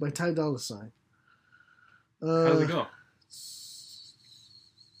 It's by Ty Dolla $ign. How does it go?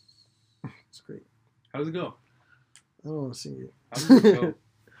 It's great. How does it go? I don't want to sing it. How does it go? I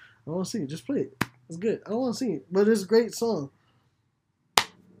don't want to sing it. Just play it. It's good. I don't want to sing it, but it's a great song.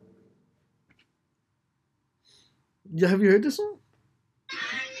 Yeah, have you heard this song?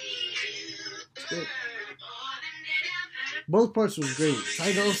 It's good. Both parts was great.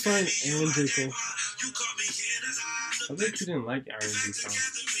 Ty Dolla $ign and J. Cole. I bet you didn't like R&B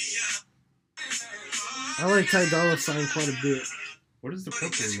songs. I like Ty Dolla $ign quite a bit. What is the purple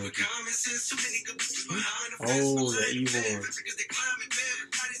emoji? Oh, the evil one.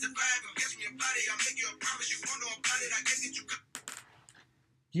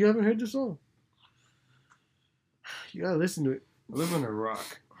 You haven't heard this song? You gotta listen to it. I live on a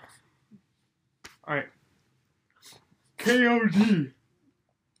rock. Alright. KOD.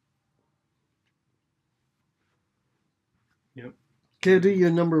 Yep. KD, your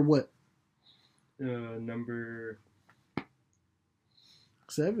number what? Number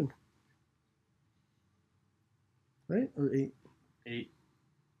 7. Right? Or 8? 8.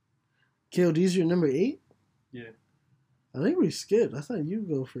 KOD's your number 8? Yeah. I think we skipped. I thought you'd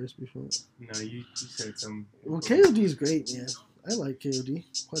go first before. No, you said some. Well, KOD's great, man. I like KOD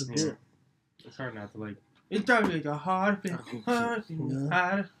quite a Yeah. bit. It's hard not to like. It's driving like a hard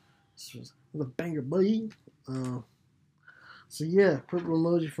Yeah. This was a banger, buddy. So yeah, Purple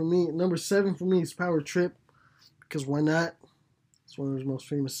Emoji for me. Number 7 for me is Power Trip, because why not? It's one of his most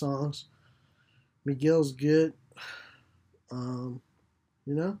famous songs. Miguel's good. You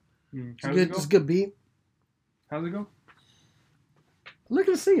know, Mm. it's a good, it's a good beat. How's it go? I'm not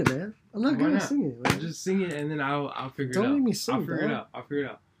gonna sing it, man. I'm not Why gonna not? sing it, man. Just sing it and then I'll figure Don't it out. make me sing, I'll figure it dog. out. I'll figure it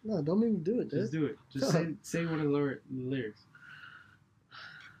out. No, don't make me do it, dude. Just do it. Just say one of the lyrics.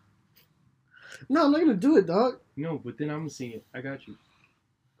 No, I'm not gonna do it, dog. No, but then I'm gonna sing it. I got you.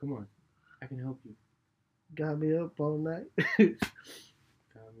 Come on, I can help you. Got me up all night. Got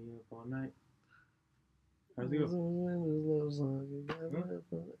me up all night. How's it go?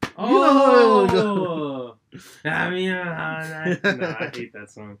 Oh, I mean, nah, I hate that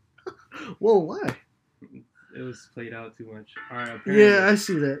song. Whoa, why? It was played out too much. All right, apparently. Yeah, I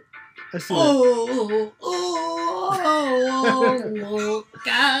see that. I see that.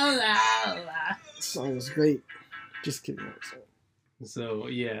 This song is great. Just kidding. So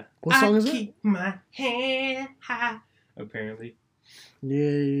yeah. What song is it? Keep my head high. Apparently.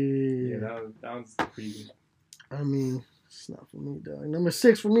 Yeah. That was pretty good. I mean, it's not for me, dog. Number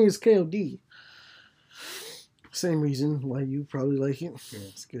 6 for me is KOD. Same reason why you probably like it. Yeah.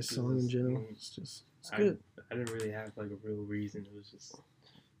 It's a good song in general. It's good. I didn't really have like a real reason. It was just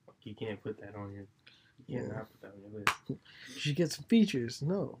you can't put that on your. You can't not put that on your list. You should get some features.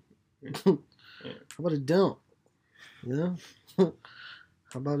 No. Yeah. How about it don't? You know? How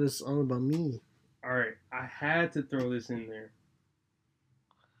about it's all about me? All right, I had to throw this in there.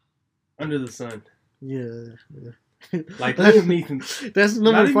 Under the Sun. Yeah. Like Liam Neeson. That's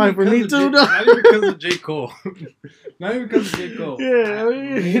Not number even 5 for me because too, of dog. Not even because of J. Cole. Not even because of J. Cole. Yeah, I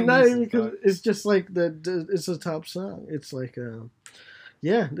mean, Liam not Neeson, even because dog. it's just like it's a top song. It's like,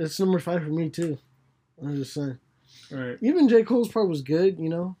 yeah, that's number 5 for me too. I'm just saying. All right. Even J. Cole's part was good, you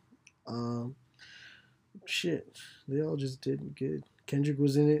know. Shit, they all just did good. Kendrick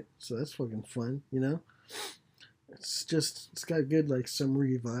was in it, so that's fucking fun, you know. It's got good like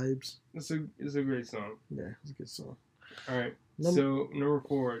summery vibes. It's a great song. Yeah, it's a good song. All right. Number- So number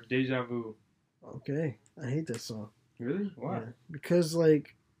 4, Deja Vu. Okay, I hate that song. Really? Why? Yeah, because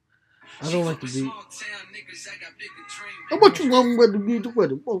like I don't like the beat. Small town niggas, I got bigger dreams. How about you want what the beat what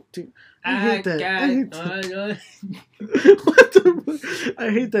the want to? I hate that. I hate that. What the? I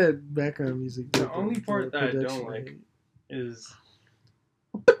hate that background music. The only part that I don't production. like is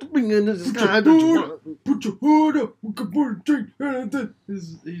Put the finger in the sky, don't you want- put your hood up, we can put a drink in it.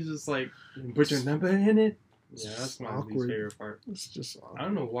 He's just like put your number in it. Yeah, that's my least Awkward. favorite part. It's just. I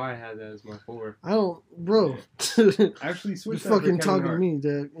don't know why I had that as my 4. I don't, bro. I actually You're switched that fucking for talking Kevin to Hart. me,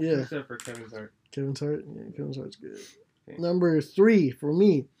 Dad. Yeah, Switched that for Kevin's Hart. Kevin's Hart. Yeah, Kevin's Hart's good. Okay. Number 3 for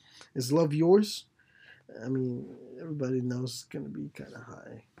me is Love Yours. I mean, everybody knows it's gonna be kind of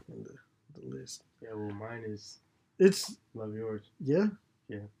high in the list. Yeah, well, mine is It's Love Yours. yeah.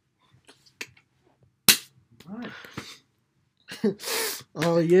 Why?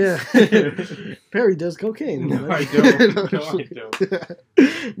 Oh yeah. Perry does cocaine. No, man. I don't. No, I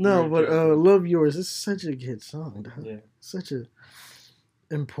don't. No, You're but joking. Love Yours. It's such a good song. Dog. Yeah. Such a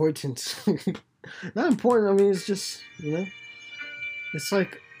important. Not important. I mean, it's just it's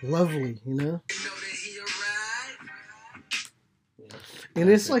like lovely, You know that he arrived. and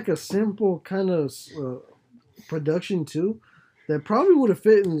it's like a simple kind of production too, that probably would have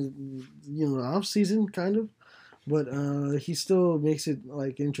fit in off season kind of, but he still makes it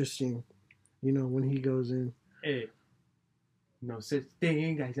like interesting, when he goes in. Hey. No such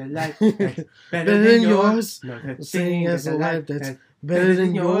thing as a life that's Better than yours. No such Saying thing as as a life that's better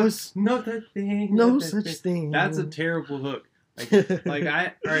than yours. No such thing. No such thing. That's a terrible hook. Like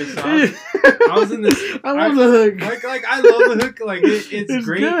I alright, so I was in this. I love the hook. Like I love the hook. Like it's It's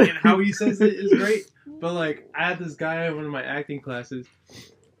great, good. and how he says it is great. But like I had this guy in one of my acting classes,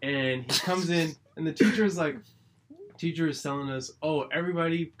 and he comes in, and the teacher is telling us, "Oh,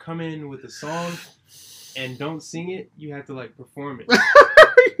 everybody come in with a song, and don't sing it. You have to like perform it."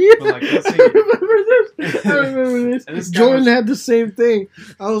 Yeah, But, like, let's I sing it. remember this. I remember this. And this guy Jordan was- had the same thing.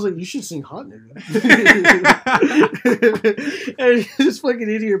 I was like, "You should sing Hot Nigga." And this fucking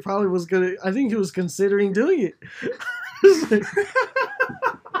idiot probably was gonna. I think he was considering doing it.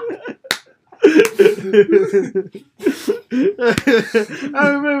 I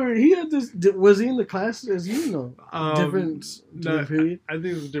remember he had this. Was he in the class as you know? Different no, period. I think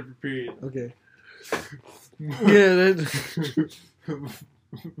it was a different period. Okay. Yeah. That,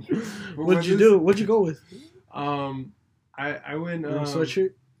 what'd you do? What'd you go with? I went.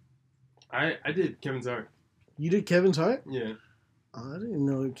 Sweatshirt. I did Kevin's Hart. You did Kevin's Heart? Yeah, Oh, I didn't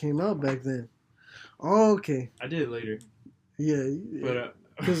know it came out back then. Oh, okay. I did it later. Yeah. But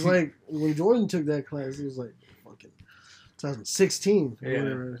Because, like, when Jordan took that class, it was like fucking 2016. Or Yeah.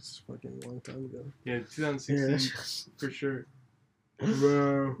 whatever. It's fucking a long time ago. yeah, Yeah. 2016 that's- for sure.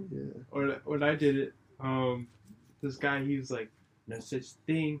 Bro, yeah. when I did it, this guy, he was like, no such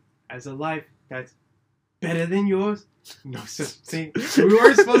thing as a life that's better than yours. No such thing. We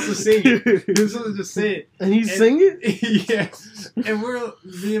weren't supposed to sing it. We were supposed to just say it. And he sang it? Yeah. And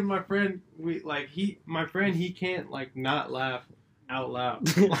me and my friend, my friend, he can't like not laugh out loud.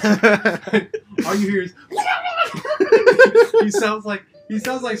 All you hear is he sounds like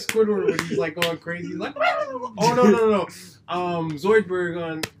Squidward when he's like going crazy. He's like, oh no. Zoidberg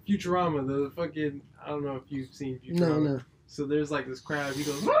on Futurama, the fucking, I don't know if you've seen Futurama. No. So there's like this crowd. He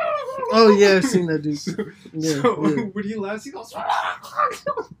goes, Oh yeah, I've seen that dude. So Yeah. when he laughs, he goes,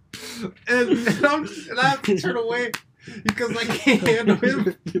 and I have to turn away because I can't handle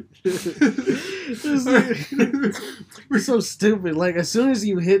him. We're so stupid. Like, as soon as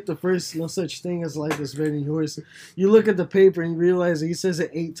you hit the first no such thing as life is better than yours, you look at the paper and you realize that he says it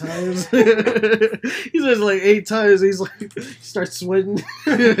 8 times. He says it like 8 times. He's like, he starts sweating.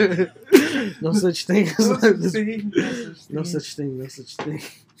 No such thing as life is no such thing. No such thing.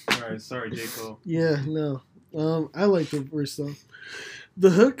 Alright, sorry, J. Cole. Yeah, no. I like the verse though. The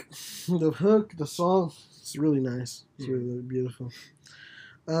hook, the song, it's really nice. It's really, really beautiful.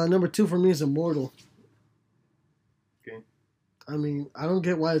 Number 2 for me is Immortal. Okay. I mean, I don't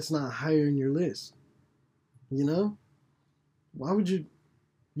get why it's not higher in your list. You know? Why would you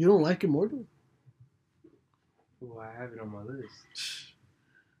don't like Immortal? Well, I have it on my list.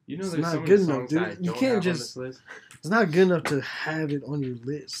 You know, It's there's not so many good enough, songs dude. that I You don't can't have just- on this list. It's not good enough to have it on your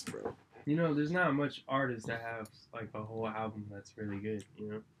list, bro. You know, there's not much artists that have like a whole album that's really good. You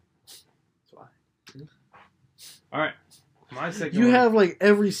know, that's why. All right, my second. You one. have like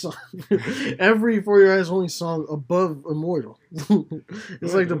every song, every For Your Eyes Only song above Immortal.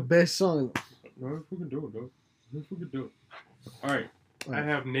 It's like the best song. No, we can do it, though. We can do it. All right, I Alright.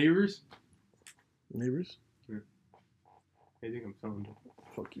 have Neighbors. Neighbors? I think I'm telling you.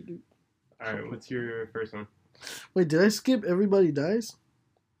 Fuck you, dude. All right, what's your first one? Wait, did I skip Everybody Dies?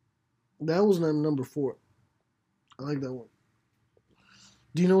 That was number 4. I like that one.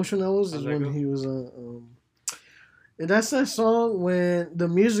 Do you know which one that was? How's Is that when go? he was and that's that song when the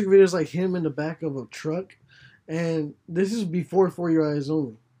music video is like him in the back of a truck, and this is before For Your Eyes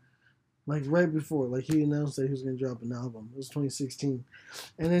Only, like right before, like he announced that he was gonna drop an album. It was 2016,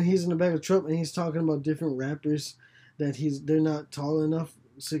 and then he's in the back of the truck and he's talking about different rappers that they're not tall enough,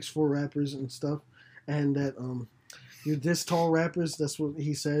 6'4" rappers and stuff, and that you're this tall rappers. That's what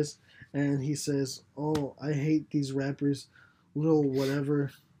he says. And he says, "Oh, I hate these rappers, little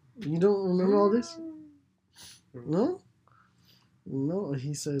whatever." You don't remember all this? No? No,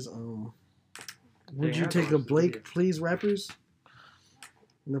 he says, would They you have take to a watch the Blake, video. please, rappers?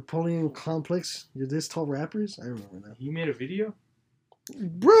 Napoleon Complex, you're this tall rappers? I remember that. He made a video.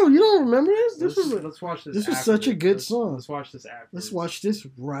 Bro, you don't remember this? Let's watch this. this was such a afterwards. good Let's- song. Let's watch this after. Let's watch this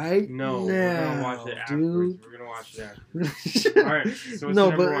right No, now, we're gonna watch it afterwards. dude. We're gonna watch it afterwards. All right. So what's No,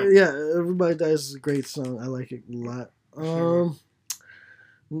 your number but one? yeah, Everybody Dies is a great song. I like it a lot. Sure.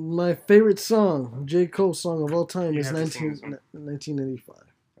 My favorite song, J. Cole song of all time, You is have to sing this one. 1985.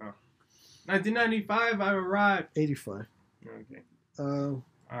 1995, I arrived. 85. Okay. Um,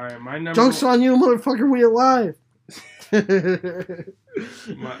 All right, my number. Joke's on you, motherfucker, we alive.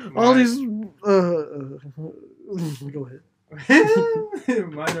 All these. Go ahead.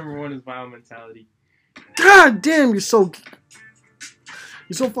 My number one is Vile Mentality. God damn, you're so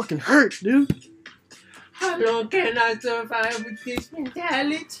fucking hurt, dude. How long can I survive with this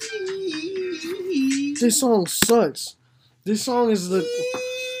mentality? This song sucks. This song is the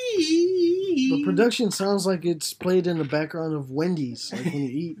production sounds like it's played in the background of Wendy's, like when you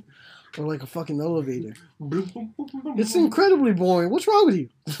eat, or like a fucking elevator. It's incredibly boring. What's wrong with you?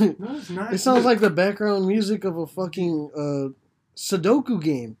 No, it's not. It sounds like the background music of a fucking Sudoku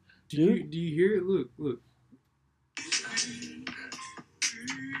game, dude. Do you hear it? Look.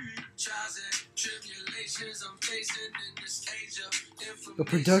 Trials and tribulations I'm facing in this age of information. The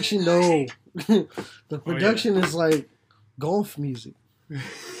production, though, the production is like golf music.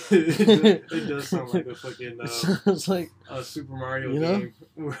 it does sound like a fucking It sounds like Super Mario You know? game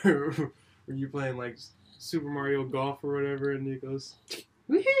where you're playing like Super Mario Golf or whatever, and it goes.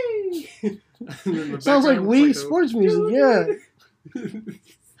 Wee! sounds like Wii sports music. Yeah,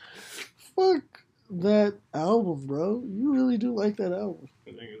 fuck that album, bro. You really do like that album.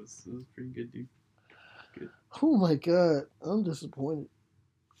 I think it was pretty good, dude. Oh my god, I'm disappointed.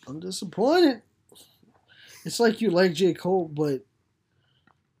 It's like you like J. Cole, but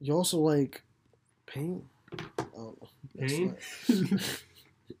you also like Pain. Oh, that's Pain? not-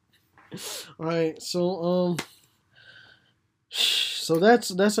 All right, so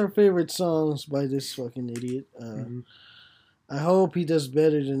that's our favorite songs by this fucking idiot. Mhm. I hope he does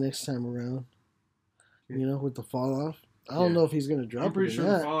better the next time around. You know, with the fall off. I don't Yeah. know if he's gonna drop. I'm pretty it sure or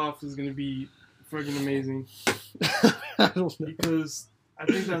the not. fall off is gonna be fucking amazing I don't know. because I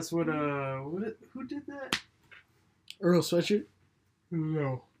think that's what who did that? Earl Sweatshirt,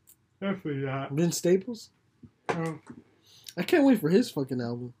 No, definitely not. Vince Staples. I can't wait for his fucking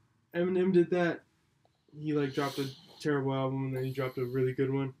album. Eminem did that. He like dropped a terrible album and then he dropped a really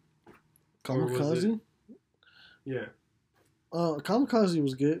good one. Or was Kamikaze. Yeah. Kamikaze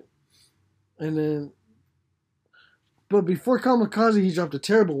was good, and then, but before Kamikaze, he dropped a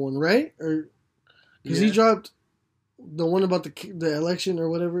terrible one, right? Or because he Yeah. dropped the one about the election or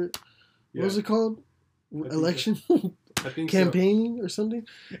whatever. What was it called? think Election I think campaigning or something.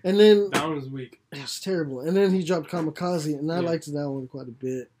 And then So. That one was weak. it's terrible. And then he dropped Kamikaze, and I Yeah. liked that one quite a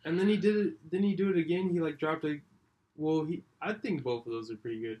bit. And then he did it. Didn't he do it again? He like dropped a. Well, I think both of those are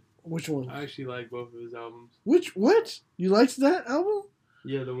pretty good. Which one? I actually like both of his albums. What? You liked that album?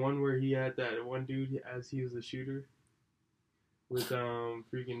 Yeah, the one where he had that one dude as he was a shooter. With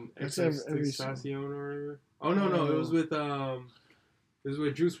freaking That's every Extensacion or whatever. Oh no, it was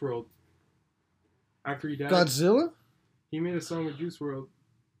with Juice WRLD. After he died, Godzilla? he made a song with Juice WRLD.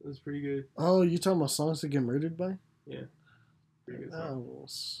 It was pretty good. Oh, you talking about songs to get murdered by? Pretty good That song.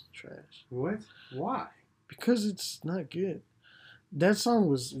 was trash. What? Why? Because it's not good. That song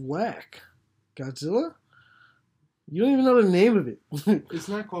was whack. Godzilla? You don't even know the name of it. It's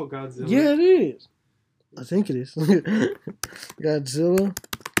not called Godzilla. Yeah, it is. I think it is. Godzilla,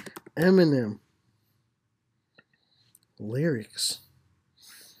 Eminem. Lyrics.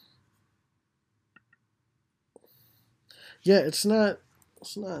 Yeah, it's not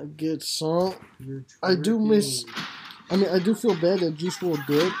a good song. I do miss. I mean, I do feel bad that Juice WRLD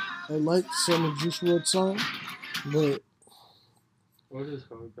did. I like some of Juice WRLD's song, but What is it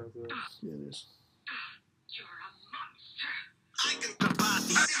called Godzilla? yeah, it is.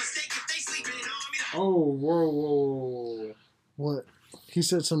 Oh, whoa. What? He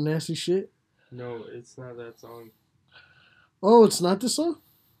said some nasty shit. No, it's not that song. Oh, it's not this song.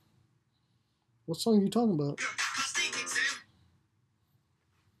 What song are you talking about?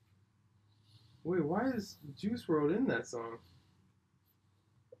 Wait, why is Juice WRLD in that song?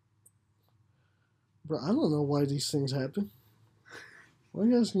 Bro, I don't know why these things happen. Why are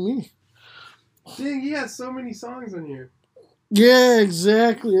you asking me? Dang, he has so many songs on here. Yeah,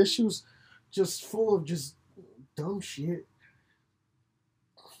 exactly. That shit was just full of just dumb shit.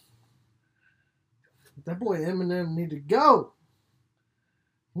 That boy Eminem need to go.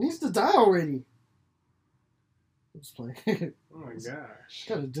 He needs to die already. I'm just playing. Oh my gosh.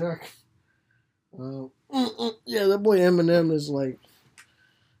 Kind of dark. Yeah, that boy Eminem is like,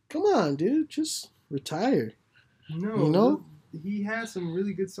 come on, dude, just retire. No, You know? he has some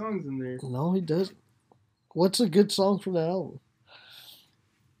really good songs in there. No, he doesn't. What's a good song from that album?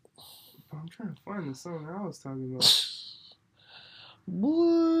 I'm trying to find the song I was talking about.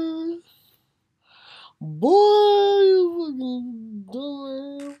 Boy, you fucking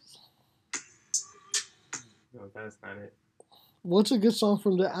dumbass. No, that's not it. What's a good song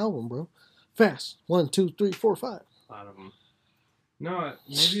from the album, bro? Fast. 1, 2, 3, 4, 5. A lot of them. No,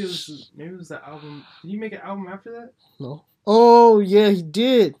 maybe it was the album. Did he make an album after that? No. Oh, yeah, he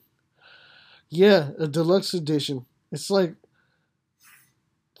did. Yeah, a deluxe edition. It's like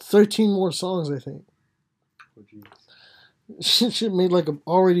 13 more songs, I think. Oh, jeez. Shit made like an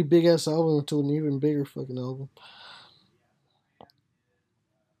already big ass album into an even bigger fucking album.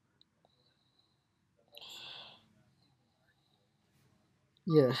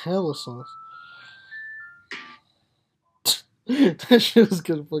 Yeah, hella songs. That shit was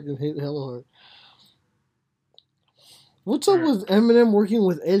gonna fucking hit hella hard. What's up with Eminem working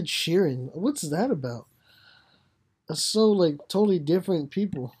with Ed Sheeran? What's that about? That's so like totally different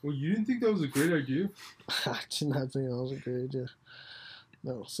people. Well, you didn't think that was a great idea? I did not think that was a great idea.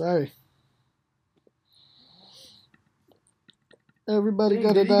 No, sorry. Everybody Dang,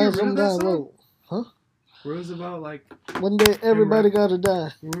 gotta did he die get rid of that sometime. song? Whoa. Where it was about like One day everybody rap- gotta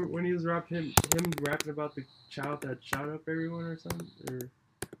die. when he was him rapping about the child that shot up everyone or something. Or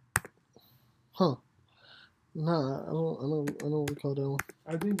Huh. Nah, I don't recall that one.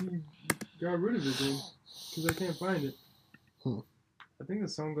 I think he got rid of it then because I can't find it. Hmm. I think the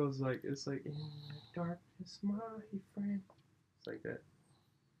song goes like it's like in the darkness, my friend. It's like that.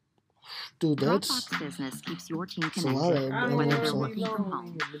 Dude, that's Dropbox Business keeps your team a lot connected, of whether Eminem they're songs. working from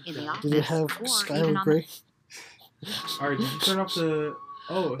home, in the office, Did it have or even Skylar on Grey? All right, did you turn off the?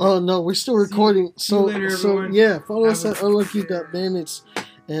 Oh, Oh no, we're still recording. see you later, So everyone. yeah, follow Have us a- at unlucky.bandits,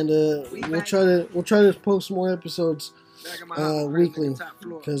 and we'll try to post more episodes weekly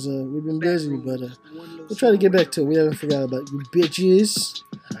because we've been busy, but we'll try to get back to it. We haven't forgot about you bitches.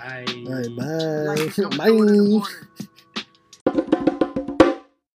 Bye. All right, Like bye. it, come through in the Bye. morning.